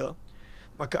pahala.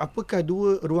 Maka apakah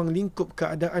dua ruang lingkup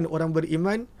keadaan orang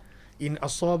beriman? In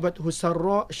asabathu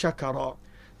sarra syakara.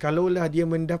 Kalaulah dia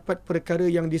mendapat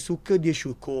perkara yang disuka, dia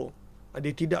syukur.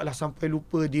 Dia tidaklah sampai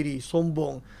lupa diri,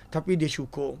 sombong, tapi dia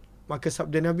syukur. Maka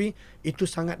sabda Nabi, itu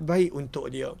sangat baik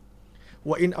untuk dia.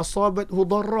 Wa in asabathu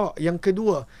dharra, yang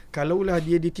kedua, kalaulah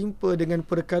dia ditimpa dengan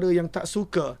perkara yang tak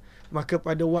suka, maka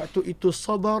pada waktu itu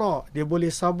sabara, dia boleh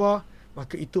sabar,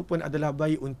 maka itu pun adalah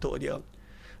baik untuk dia.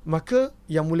 Maka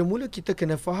yang mula-mula kita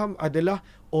kena faham adalah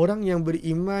orang yang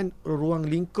beriman, ruang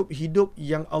lingkup hidup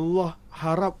yang Allah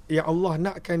harap, yang Allah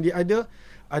nakkan dia ada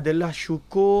adalah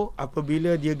syukur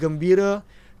apabila dia gembira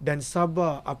dan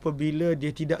sabar apabila dia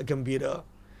tidak gembira.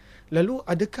 Lalu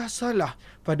adakah salah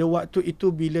pada waktu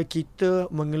itu bila kita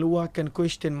mengeluarkan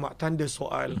question mark, tanda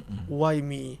soal? Why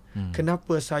me?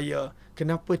 Kenapa saya?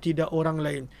 Kenapa tidak orang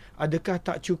lain? Adakah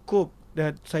tak cukup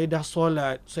saya dah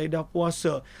solat, saya dah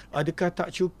puasa? Adakah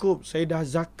tak cukup saya dah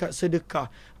zakat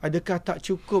sedekah? Adakah tak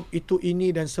cukup itu,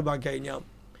 ini dan sebagainya?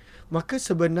 Maka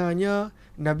sebenarnya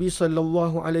Nabi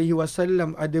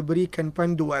SAW ada berikan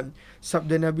panduan.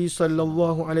 Sabda Nabi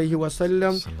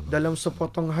SAW dalam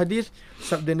sepotong hadis,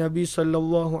 sabda Nabi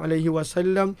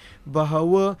SAW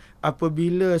bahawa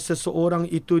apabila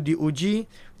seseorang itu diuji,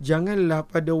 janganlah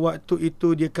pada waktu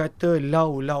itu dia kata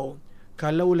lau,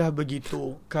 kalaulah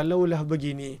begitu, kalaulah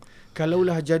begini,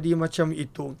 kalaulah jadi macam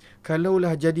itu,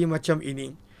 kalaulah jadi macam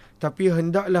ini. Tapi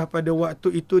hendaklah pada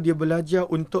waktu itu dia belajar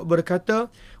untuk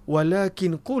berkata,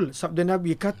 walakin qul, sabda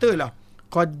Nabi, katalah,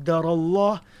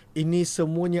 qaddarallah, ini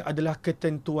semuanya adalah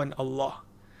ketentuan Allah.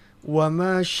 Wa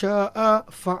ma syaa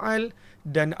fa'al,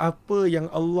 dan apa yang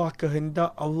Allah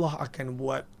kehendak Allah akan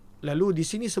buat. Lalu di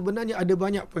sini sebenarnya ada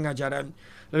banyak pengajaran.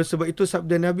 Lalu sebab itu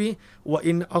sabda Nabi, wa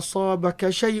in asabaka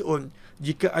syai'un,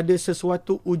 jika ada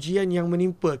sesuatu ujian yang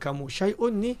menimpa kamu.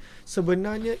 Syai'un ni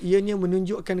sebenarnya ianya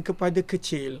menunjukkan kepada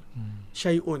kecil.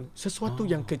 Syai'un, sesuatu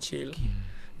yang kecil.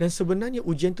 Dan sebenarnya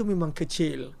ujian tu memang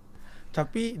kecil,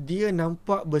 tapi dia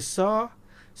nampak besar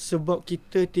sebab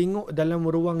kita tengok dalam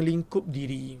ruang lingkup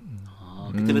diri.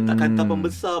 Kita letakkan kantap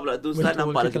pembesar pula tu Ustaz. Betul,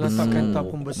 nampak kita lagi letak besar. kantap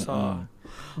pembesar.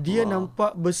 Dia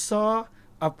nampak besar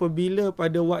apabila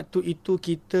pada waktu itu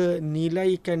kita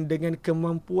nilaikan dengan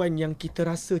kemampuan yang kita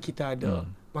rasa kita ada.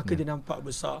 Maka dia nampak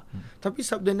besar. Tapi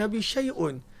sabda Nabi,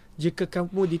 syai'un, jika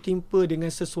kamu ditimpa dengan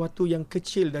sesuatu yang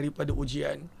kecil daripada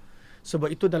ujian.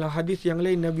 Sebab itu dalam hadis yang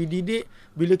lain Nabi didik,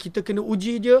 bila kita kena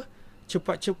uji dia,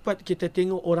 cepat-cepat kita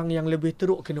tengok orang yang lebih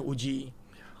teruk kena uji.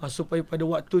 Supaya pada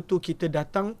waktu tu kita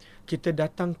datang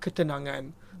ketenangan.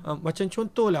 Macam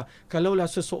contohlah, kalaulah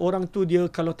seseorang tu dia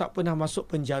kalau tak pernah masuk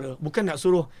penjara, bukan nak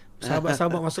suruh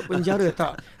sahabat-sahabat masuk penjara,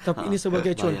 tak, tapi ini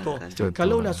sebagai contoh.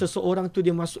 Kalaulah seseorang tu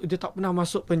dia tak pernah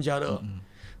masuk penjara,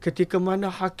 ketika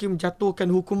mana hakim jatuhkan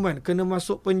hukuman kena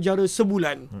masuk penjara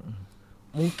sebulan,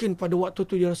 mungkin pada waktu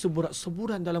tu dia rasa berat,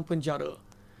 sebulan dalam penjara.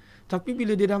 Tapi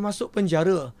bila dia dah masuk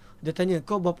penjara, dia tanya,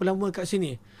 kau berapa lama kat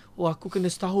sini? Oh, aku kena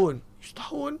setahun.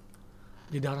 Setahun?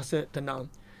 Dia dah rasa tenang.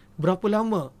 Berapa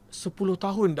lama? 10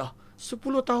 tahun dah. 10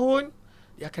 tahun,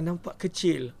 dia akan nampak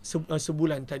kecil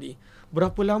sebulan tadi.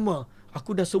 Berapa lama?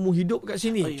 Aku dah seumur hidup kat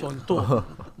sini. Contoh.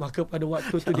 Maka pada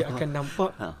waktu tu dia akan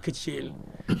nampak kecil.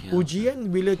 Ujian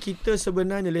bila kita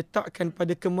sebenarnya letakkan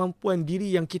pada kemampuan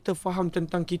diri yang kita faham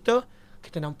tentang kita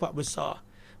nampak besar.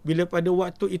 Bila pada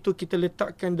waktu itu kita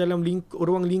letakkan dalam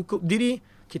ruang lingkup diri,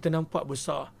 kita nampak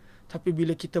besar. Tapi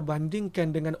bila kita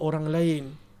bandingkan dengan orang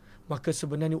lain, maka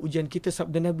sebenarnya ujian kita,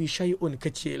 sabda Nabi, syai'un,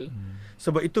 kecil.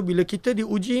 Sebab itu bila kita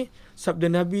diuji, sabda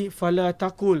Nabi, fala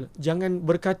taqul, jangan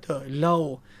berkata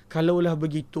lau, kalaulah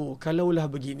begitu,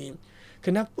 kalaulah begini.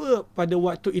 Kenapa pada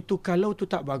waktu itu kalau tu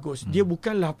tak bagus? Dia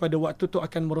bukanlah pada waktu tu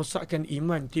akan merosakkan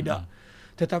iman, tidak.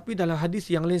 Tetapi dalam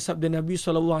hadis yang lain sabda Nabi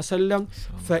SAW,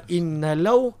 fa inna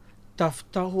law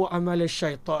taftahu amal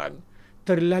syaitan.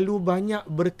 Terlalu banyak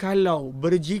berkalau,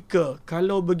 berjika,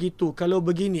 kalau begitu, kalau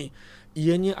begini,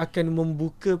 ianya akan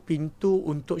membuka pintu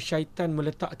untuk syaitan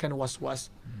meletakkan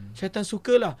was-was. Syaitan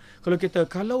sukalah kalau kita,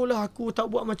 kalaulah aku tak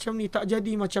buat macam ni, tak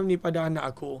jadi macam ni pada anak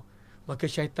aku, maka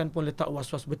syaitan pun letak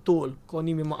was-was. Betul, kau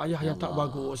ni memang ayah yang tak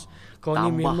bagus. Kau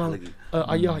ni memang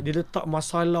ayah, dia letak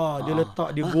masalah, dia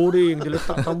letak, dia goreng, dia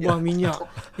letak tambah minyak.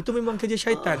 Itu memang kerja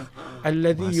syaitan.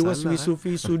 Alladhi yuwaswisu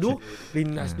fi sudur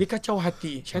linnas. Dia kacau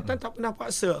hati. Syaitan tak pernah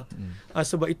paksa.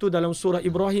 Sebab itu dalam surah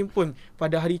Ibrahim pun,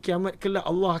 pada hari kiamat kelak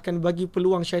Allah akan bagi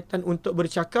peluang syaitan untuk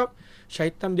bercakap.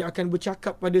 Syaitan dia akan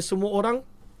bercakap pada semua orang,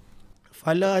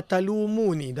 fala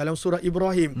talumuni, dalam surah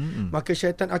Ibrahim. Maka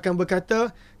syaitan akan berkata,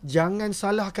 jangan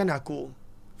salahkan aku.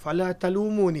 Fala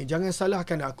talumuni, jangan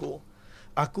salahkan aku.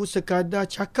 Aku sekadar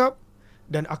cakap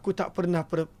dan aku tak pernah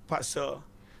paksa.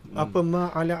 Apa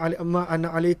ma ana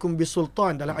alaikum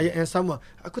bisultan, dalam ayat yang sama,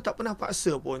 aku tak pernah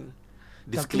paksa pun.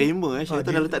 Disclaimer,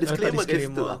 syaitan dah letak disclaimer kat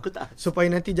situ. Aku tak, supaya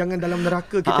nanti jangan dalam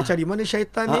neraka kita cari mana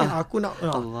syaitan ni, aku nak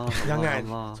jangan.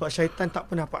 Sebab syaitan tak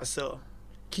pernah paksa.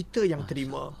 Kita yang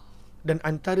terima. Dan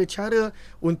antara cara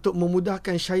untuk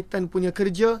memudahkan syaitan punya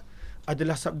kerja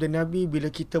adalah sabda Nabi, bila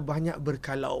kita banyak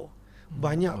berkalau,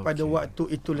 banyak pada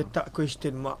waktu itu letak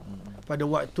question mark, pada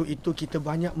waktu itu kita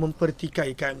banyak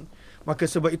mempertikaikan, Maka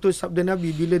sebab itu sabda Nabi,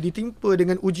 bila ditimpa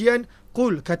dengan ujian,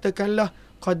 qul, katakanlah,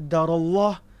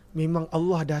 qaddarallah, memang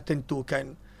Allah dah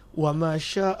tentukan, wa ma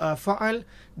syaa fa'al,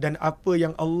 dan apa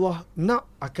yang Allah nak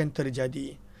akan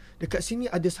terjadi. Dekat sini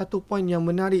ada satu poin yang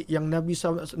menarik yang Nabi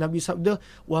sabda,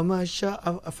 wa ma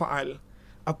syaa fa'al.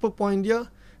 Apa poin dia?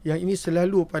 Yang ini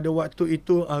selalu pada waktu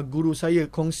itu guru saya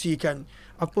kongsikan.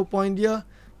 Apa poin dia?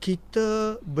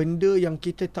 Kita, benda yang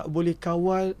kita tak boleh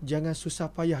kawal, jangan susah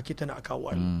payah kita nak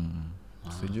kawal.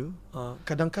 Setuju?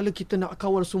 Kadang-kadang kita nak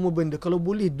kawal semua benda. Kalau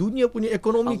boleh dunia punya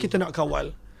ekonomi kita nak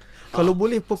kawal. Kalau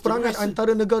boleh peperangan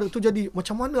antara negara tu jadi,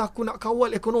 macam mana aku nak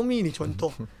kawal ekonomi ni,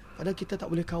 contoh. Padahal kita tak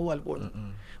boleh kawal pun.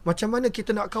 Macam mana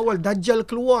kita nak kawal Dajjal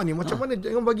keluar ni? Macam mana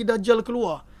jangan bagi Dajjal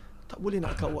keluar? Tak boleh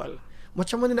nak kawal.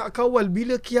 Macam mana nak kawal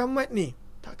bila kiamat ni?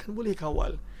 Tak akan boleh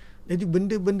kawal. Jadi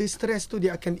benda-benda stres tu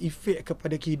dia akan efek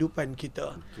kepada kehidupan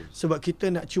kita. Sebab kita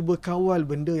nak cuba kawal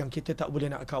benda yang kita tak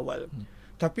boleh nak kawal.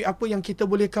 Tapi apa yang kita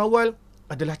boleh kawal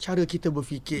adalah cara kita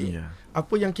berfikir.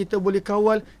 Apa yang kita boleh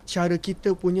kawal, cara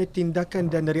kita punya tindakan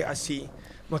dan reaksi.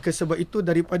 Maka sebab itu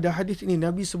daripada hadis ini,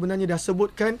 Nabi sebenarnya dah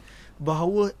sebutkan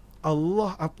bahawa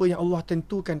Allah, apa yang Allah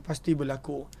tentukan pasti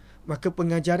berlaku. Maka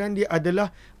pengajaran dia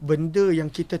adalah benda yang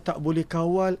kita tak boleh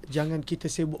kawal, jangan kita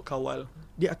sibuk kawal.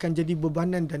 Dia akan jadi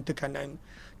bebanan dan tekanan.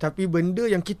 Tapi benda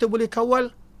yang kita boleh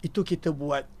kawal, itu kita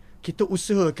buat. Kita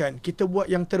usahakan, kita buat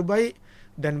yang terbaik,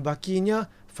 dan bakinya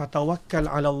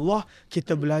fatawakkal ala Allah,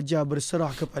 kita belajar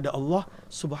berserah kepada Allah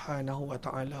Subhanahu wa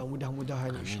taala.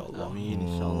 Mudah-mudahan insya-Allah. Amin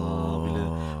insya-Allah. Bila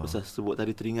Ustaz sebut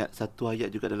tadi, teringat satu ayat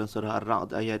juga dalam surah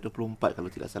Ar-Ra'd ayat 24 kalau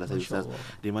tidak salah saya, Ustaz,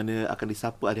 di mana akan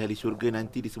disapa ahli-ahli syurga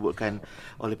nanti, disebutkan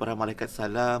oleh para malaikat,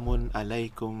 salamun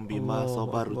alaikum bima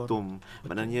sabartum.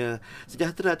 Maknanya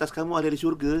sejahtera atas kamu ahli-ahli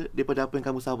syurga daripada apa yang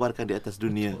kamu sabarkan di atas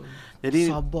dunia.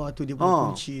 Jadi sabar tu dia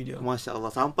kunci dia.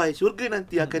 Masya-Allah, sampai syurga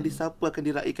nanti akan disapa, akan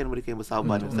diraikan mereka yang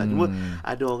bersabar. Ustaz. Cuma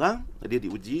ada orang dia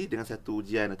diuji dengan satu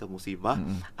ujian atau musibah.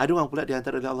 Ada orang pula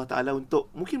dihantar oleh Allah Ta'ala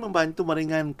untuk mungkin membantu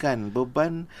meringankan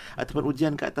beban ataupun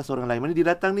ujian ke atas orang lain. Mana dia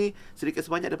datang ni sedikit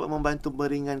sebanyak dapat membantu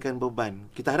meringankan beban.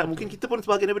 Kita harap mungkin kita pun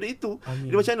sebahagian daripada itu.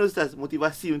 Jadi macam mana Ustaz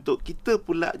motivasi untuk kita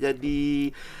pula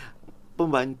jadi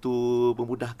pembantu,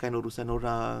 memudahkan urusan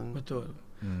orang? Betul.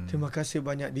 Terima kasih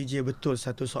banyak DJ. Betul,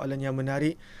 satu soalan yang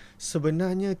menarik.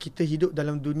 Sebenarnya kita hidup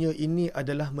dalam dunia ini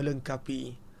adalah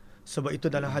melengkapi. Sebab itu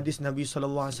dalam hadis Nabi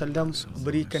SAW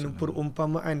berikan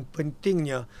perumpamaan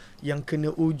pentingnya yang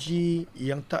kena uji,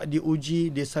 yang tak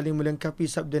diuji, dia saling melengkapi.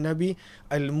 Sabda Nabi,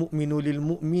 al-mu'minu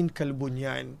lil-mu'min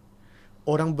kal-bunyan.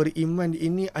 Orang beriman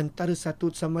ini antara satu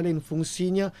sama lain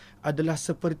fungsinya adalah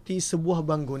seperti sebuah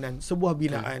bangunan, sebuah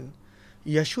binaan.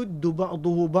 Yashuddu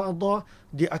ba'duhu ba'da,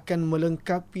 dia akan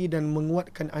melengkapi dan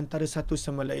menguatkan antara satu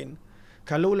sama lain.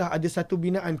 Kalaulah ada satu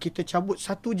binaan, kita cabut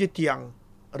satu je tiang,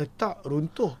 retak,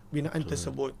 runtuh binaan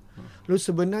tersebut. Lalu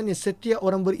sebenarnya setiap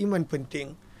orang beriman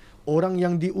penting. Orang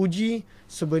yang diuji,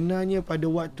 sebenarnya pada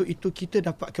waktu itu kita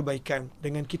dapat kebaikan.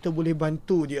 Dengan kita boleh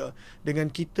bantu dia. Dengan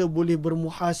kita boleh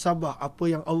bermuhasabah apa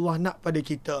yang Allah nak pada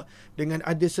kita. Dengan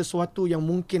ada sesuatu yang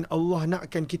mungkin Allah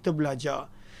nakkan kita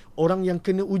belajar. Orang yang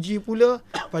kena uji pula,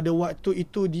 pada waktu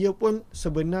itu dia pun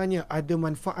sebenarnya ada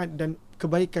manfaat dan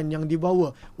kebaikan yang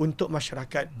dibawa untuk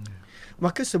masyarakat.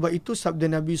 Maka sebab itu sabda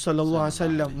Nabi SAW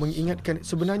mengingatkan,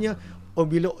 sebenarnya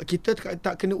bila kita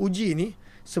tak kena uji ni,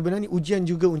 sebenarnya ujian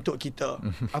juga untuk kita.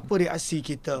 Apa reaksi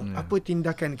kita, apa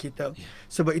tindakan kita.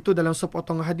 Sebab itu dalam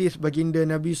sepotong hadis baginda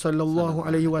Nabi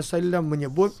SAW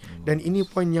menyebut, dan ini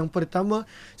poin yang pertama,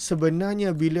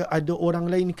 sebenarnya bila ada orang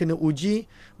lain kena uji,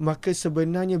 maka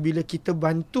sebenarnya bila kita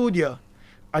bantu dia,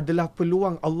 adalah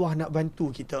peluang Allah nak bantu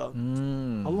kita.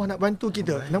 Allah nak bantu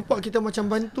kita. Nampak kita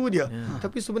macam bantu dia,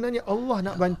 tapi sebenarnya Allah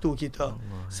nak bantu kita.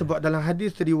 Sebab dalam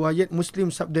hadis riwayat Muslim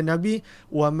sabda Nabi,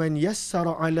 wa man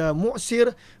yassara ala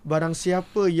mu'sir, barang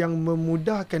siapa yang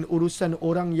memudahkan urusan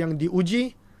orang yang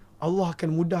diuji, Allah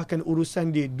akan mudahkan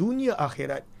urusan dia dunia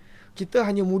akhirat. Kita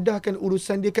hanya mudahkan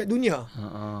urusan dia kat dunia.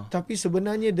 Tapi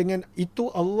sebenarnya dengan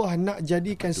itu Allah nak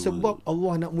jadikan sebab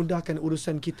Allah nak mudahkan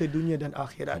urusan kita dunia dan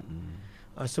akhirat.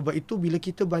 Sebab itu bila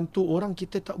kita bantu orang,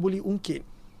 kita tak boleh ungkit.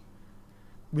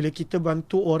 Bila kita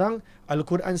bantu orang,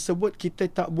 Al-Quran sebut kita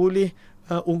tak boleh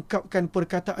ungkapkan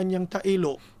perkataan yang tak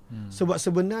elok. Sebab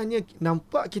sebenarnya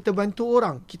nampak kita bantu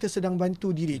orang, kita sedang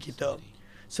bantu diri kita.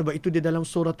 Sebab itu di dalam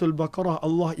suratul Baqarah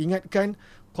Allah ingatkan,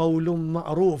 qaulun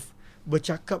ma'ruf,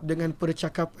 bercakap dengan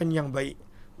percakapan yang baik,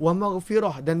 wa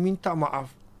maghfirah, dan minta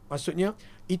maaf. Maksudnya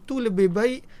itu lebih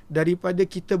baik daripada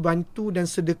kita bantu dan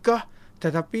sedekah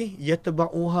tetapi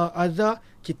yatba'uha adza,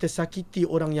 kita sakiti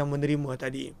orang yang menerima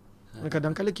tadi.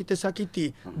 Kadang-kadang kita sakiti,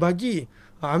 bagi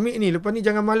ambil ni, lepas ni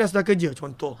jangan malas dah kerja,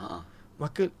 contoh.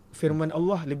 maka firman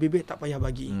Allah lebih baik tak payah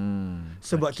bagi.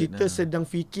 Sebab kita sedang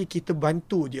fikir kita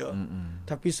bantu dia.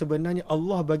 Tapi sebenarnya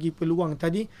Allah bagi peluang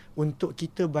tadi untuk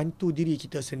kita bantu diri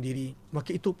kita sendiri.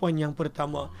 Maka itu poin yang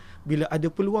pertama. Bila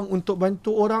ada peluang untuk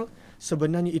bantu orang,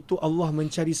 sebenarnya itu Allah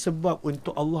mencari sebab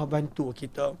untuk Allah bantu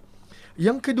kita.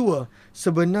 Yang kedua,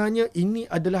 sebenarnya ini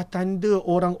adalah tanda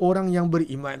orang-orang yang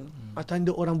beriman.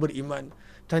 Tanda orang beriman.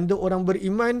 Tanda orang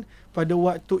beriman, pada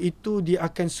waktu itu dia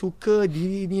akan suka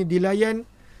dirinya dilayan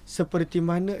seperti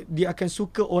mana dia akan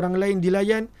suka orang lain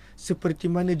dilayan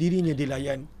seperti mana dirinya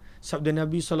dilayan. Sabda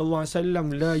Nabi SAW,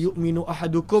 la yu'minu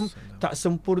ahadukum, tak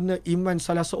sempurna iman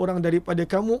salah seorang daripada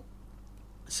kamu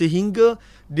sehingga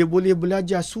dia boleh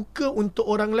belajar suka untuk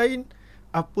orang lain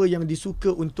apa yang disuka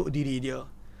untuk diri dia.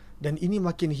 Dan ini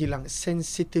makin hilang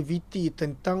sensitivity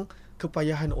tentang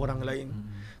kepayahan orang lain.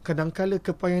 Kadang-kala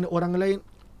kepayahan orang lain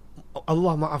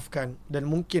Allah maafkan, dan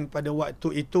mungkin pada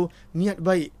waktu itu niat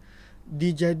baik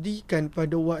dijadikan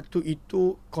pada waktu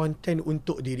itu konten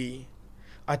untuk diri,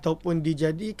 ataupun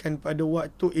dijadikan pada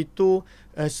waktu itu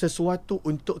sesuatu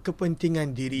untuk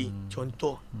kepentingan diri,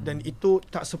 contoh. Dan itu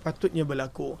tak sepatutnya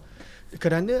berlaku.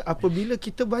 Kerana apabila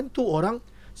kita bantu orang,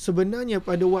 sebenarnya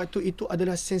pada waktu itu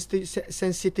adalah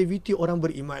sensitivity orang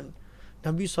beriman.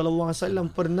 Nabi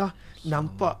SAW pernah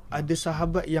nampak ada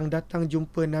sahabat yang datang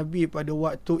jumpa Nabi pada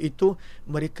waktu itu,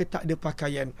 mereka tak ada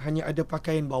pakaian, hanya ada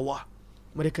pakaian bawah.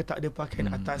 Mereka tak ada pakaian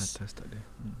atas tak ada.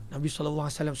 Nabi SAW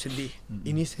sedih.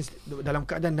 Ini dalam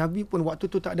keadaan Nabi pun waktu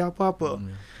tu tak ada apa-apa.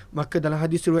 Maka dalam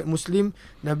hadis riwayat Muslim,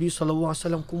 Nabi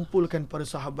SAW kumpulkan para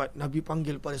sahabat. Nabi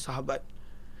panggil para sahabat.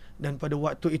 Dan pada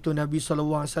waktu itu Nabi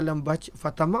SAW baca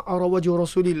fatama'ara wajhu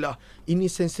Rasulillah. Ini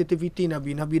sensitivity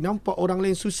Nabi. Nabi nampak orang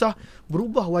lain susah,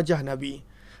 berubah wajah Nabi.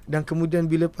 Dan kemudian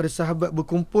bila para sahabat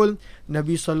berkumpul,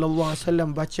 Nabi SAW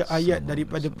baca ayat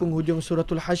daripada penghujung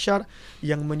suratul Hasyr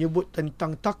yang menyebut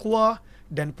tentang takwa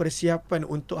dan persiapan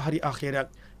untuk hari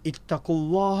akhirat.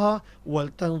 Ittaqullaha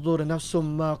wal tanzur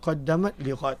nafsum ma qaddamat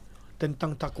lighad.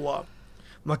 Tentang takwa.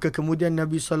 Maka kemudian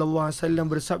Nabi SAW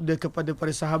bersabda kepada para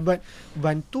sahabat,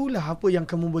 bantulah apa yang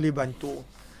kamu boleh bantu.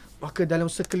 Maka dalam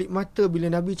sekelip mata bila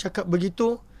Nabi cakap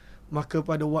begitu, maka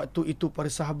pada waktu itu para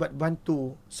sahabat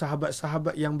bantu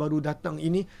sahabat-sahabat yang baru datang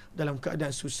ini dalam keadaan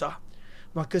susah.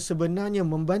 Maka sebenarnya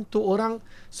membantu orang,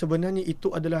 sebenarnya itu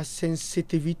adalah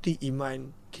sensitivity iman.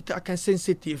 Kita akan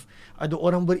sensitif. Ada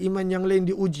orang beriman yang lain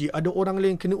diuji, ada orang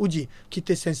lain kena uji,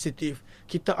 kita sensitif.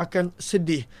 Kita akan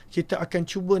sedih, kita akan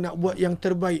cuba nak buat yang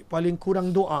terbaik, paling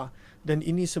kurang doa. Dan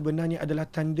ini sebenarnya adalah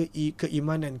tanda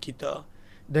keimanan kita.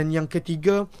 Dan yang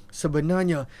ketiga,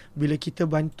 sebenarnya bila kita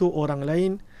bantu orang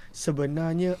lain,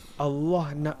 sebenarnya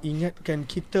Allah nak ingatkan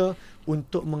kita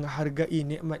untuk menghargai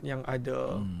nikmat yang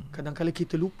ada. Kadang-kadang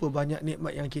kita lupa banyak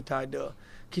nikmat yang kita ada.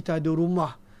 Kita ada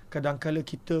rumah, kadang-kadang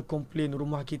kita komplain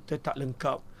rumah kita tak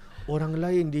lengkap. Orang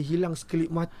lain dia hilang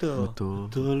sekelip mata. Betul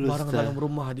barang Ustaz. dalam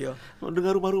rumah dia.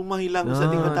 Dengar rumah-rumah hilang,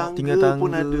 Ustaz, tinggal tangga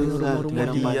pun ada. Rumah-rumah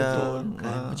dia Betul.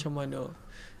 Macam mana?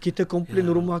 Kita komplain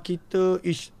rumah kita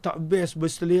tak best,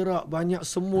 berselerak, banyak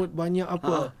semut, banyak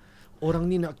apa.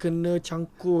 Orang ni nak kena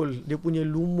cangkul, dia punya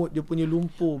lumut, dia punya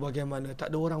lumpur bagaimana,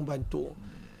 tak ada orang bantu.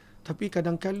 Tapi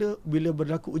kadang-kala bila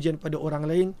berlaku ujian pada orang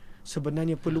lain,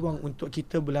 sebenarnya peluang untuk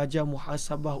kita belajar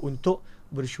muhasabah untuk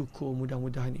bersyukur,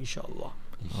 mudah-mudahan insya-Allah.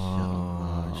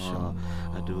 InsyaAllah.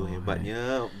 Aduh,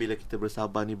 hebatnya bila kita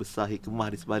bersabar ni, besar hikmah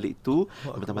di sebalik itu.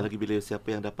 Tambah lagi bila siapa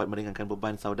yang dapat meringankan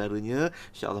beban saudaranya,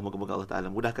 insyaAllah moga-moga Allah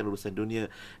Ta'ala mudahkan urusan dunia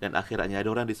dan akhiratnya. Ada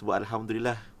orang disebut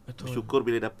Alhamdulillah, bersyukur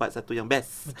bila dapat satu yang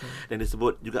best. Dan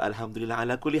disebut juga Alhamdulillah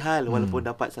ala kulli hal, walaupun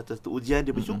dapat satu ujian,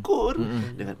 dia bersyukur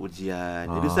dengan ujian.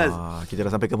 Jadi Ustaz, kita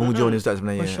dah sampai ke penghujung ni Ustaz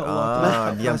sebenarnya. Masya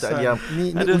Allah. Diam tak diam. Ni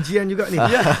ujian juga ni.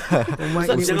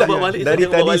 Ustaz, jangan bawa balik. Dari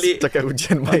jangan bawa tadi balik. cakap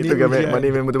ujian mic tu kan, mic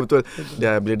memang betul-betul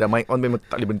dia bila dah mic on memang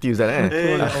tak boleh berhenti Ustaz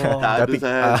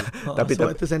tapi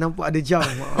sebab tu saya nampak ada jam.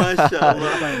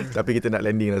 Masya-Allah. Tapi kita nak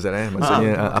landing lah Ustaz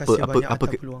maksudnya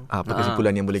apa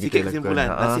kesimpulan yang boleh kita lakukan? Kesimpulan,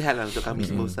 nasihatlah untuk kami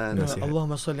semua Ustaz.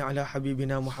 Allahumma salli ala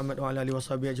habibina Muhammad wa ala alihi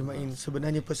washabihi ajma'in.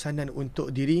 Sebenarnya pesanan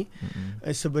untuk diri,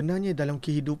 sebenarnya dalam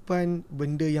kehidupan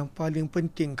benda yang paling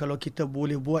penting kalau kita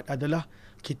boleh buat adalah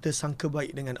kita sangka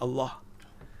baik dengan Allah.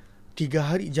 3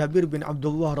 hari Jabir bin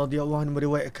Abdullah radhiyallahu anhu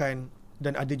meriwayatkan,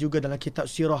 dan ada juga dalam kitab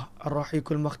Sirah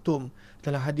Ar-Rahiqul Maktum,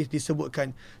 dalam hadis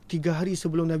disebutkan 3 hari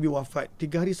sebelum Nabi wafat.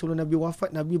 3 hari sebelum Nabi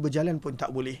wafat, Nabi berjalan pun tak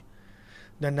boleh.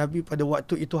 Dan Nabi pada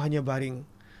waktu itu hanya baring.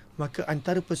 Maka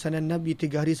antara pesanan Nabi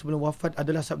 3 hari sebelum wafat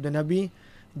adalah sabda Nabi,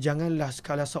 janganlah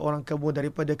salah seorang kamu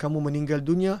daripada kamu meninggal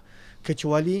dunia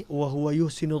kecuali wa huwa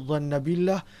yuhsinu dhanna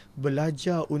billah,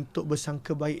 belajar untuk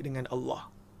bersangka baik dengan Allah.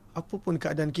 Apapun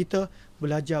keadaan kita,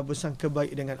 belajar bersangka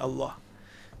baik dengan Allah.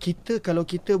 Kalau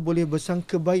kita boleh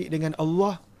bersangka baik dengan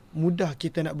Allah, mudah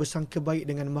kita nak bersangka baik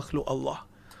dengan makhluk Allah.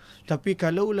 Tapi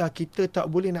kalaulah kita tak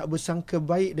boleh nak bersangka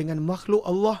baik dengan makhluk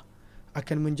Allah,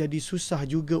 akan menjadi susah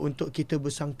juga untuk kita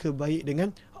bersangka baik dengan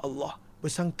Allah.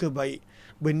 Bersangka baik,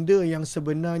 benda yang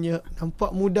sebenarnya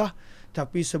nampak mudah,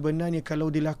 tapi sebenarnya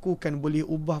kalau dilakukan boleh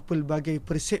ubah pelbagai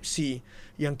persepsi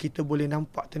yang kita boleh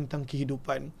nampak tentang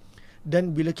kehidupan.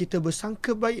 Dan bila kita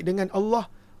bersangka baik dengan Allah,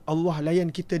 Allah layan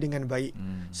kita dengan baik.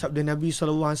 Sabda Nabi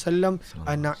SAW,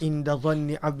 ana inda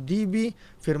dhanni abdi bi,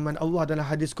 firman Allah dalam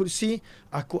hadis kursi,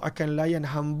 aku akan layan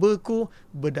hamba-Ku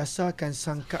berdasarkan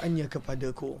sangkaannya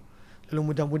kepadaku.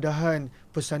 Lalu mudah-mudahan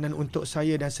pesanan untuk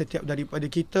saya dan setiap daripada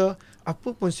kita,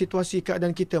 apapun situasi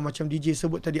keadaan kita, macam DJ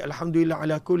sebut tadi, alhamdulillah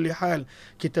ala kulli hal,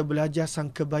 kita belajar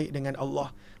sangka baik dengan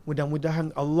Allah.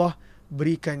 Mudah-mudahan Allah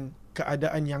berikan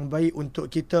keadaan yang baik untuk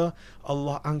kita.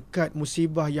 Allah angkat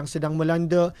musibah yang sedang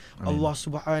melanda. Amin. Allah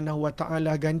Subhanahu Wa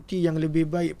Taala ganti yang lebih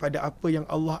baik pada apa yang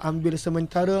Allah ambil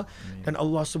sementara. Amin. Dan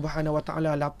Allah Subhanahu Wa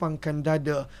Taala lapangkan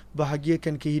dada,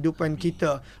 bahagiakan kehidupan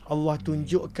kita. Allah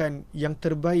tunjukkan yang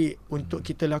terbaik untuk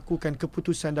kita lakukan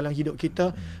keputusan dalam hidup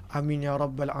kita. Amin ya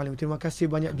rabbal alamin. Terima kasih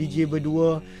banyak DJ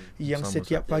berdua yang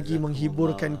setiap pagi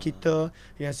menghiburkan kita,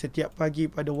 yang setiap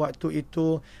pagi pada waktu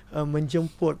itu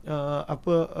menjemput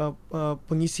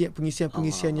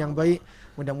pengisian yang baik.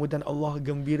 Mudah-mudahan Allah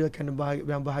gembirakan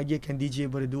dan bahagiakan DJ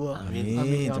berdua.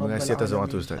 Amin. Terima kasih atas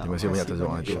waktu Ustaz. Terima kasih banyak atas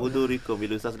waktu. Hudurikum,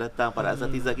 bila Ustaz datang, para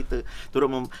asatidzah kita turut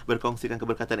berkongsikan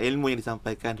keberkatan ilmu yang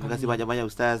disampaikan. Terima kasih banyak-banyak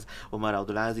Ustaz Umar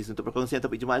Abdul Aziz untuk perkongsian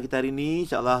topik Jumaat kita hari ini.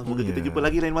 InsyaAllah moga kita jumpa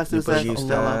lagi lain masa Ustaz.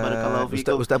 InsyaAllah. Barakallahu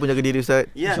fikum. Ustaz pun jaga diri Ustaz.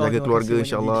 Jaga keluarga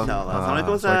insyaAllah.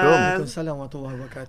 Assalamualaikum Ustaz. Waalaikumsalam warahmatullahi wabarakatuh.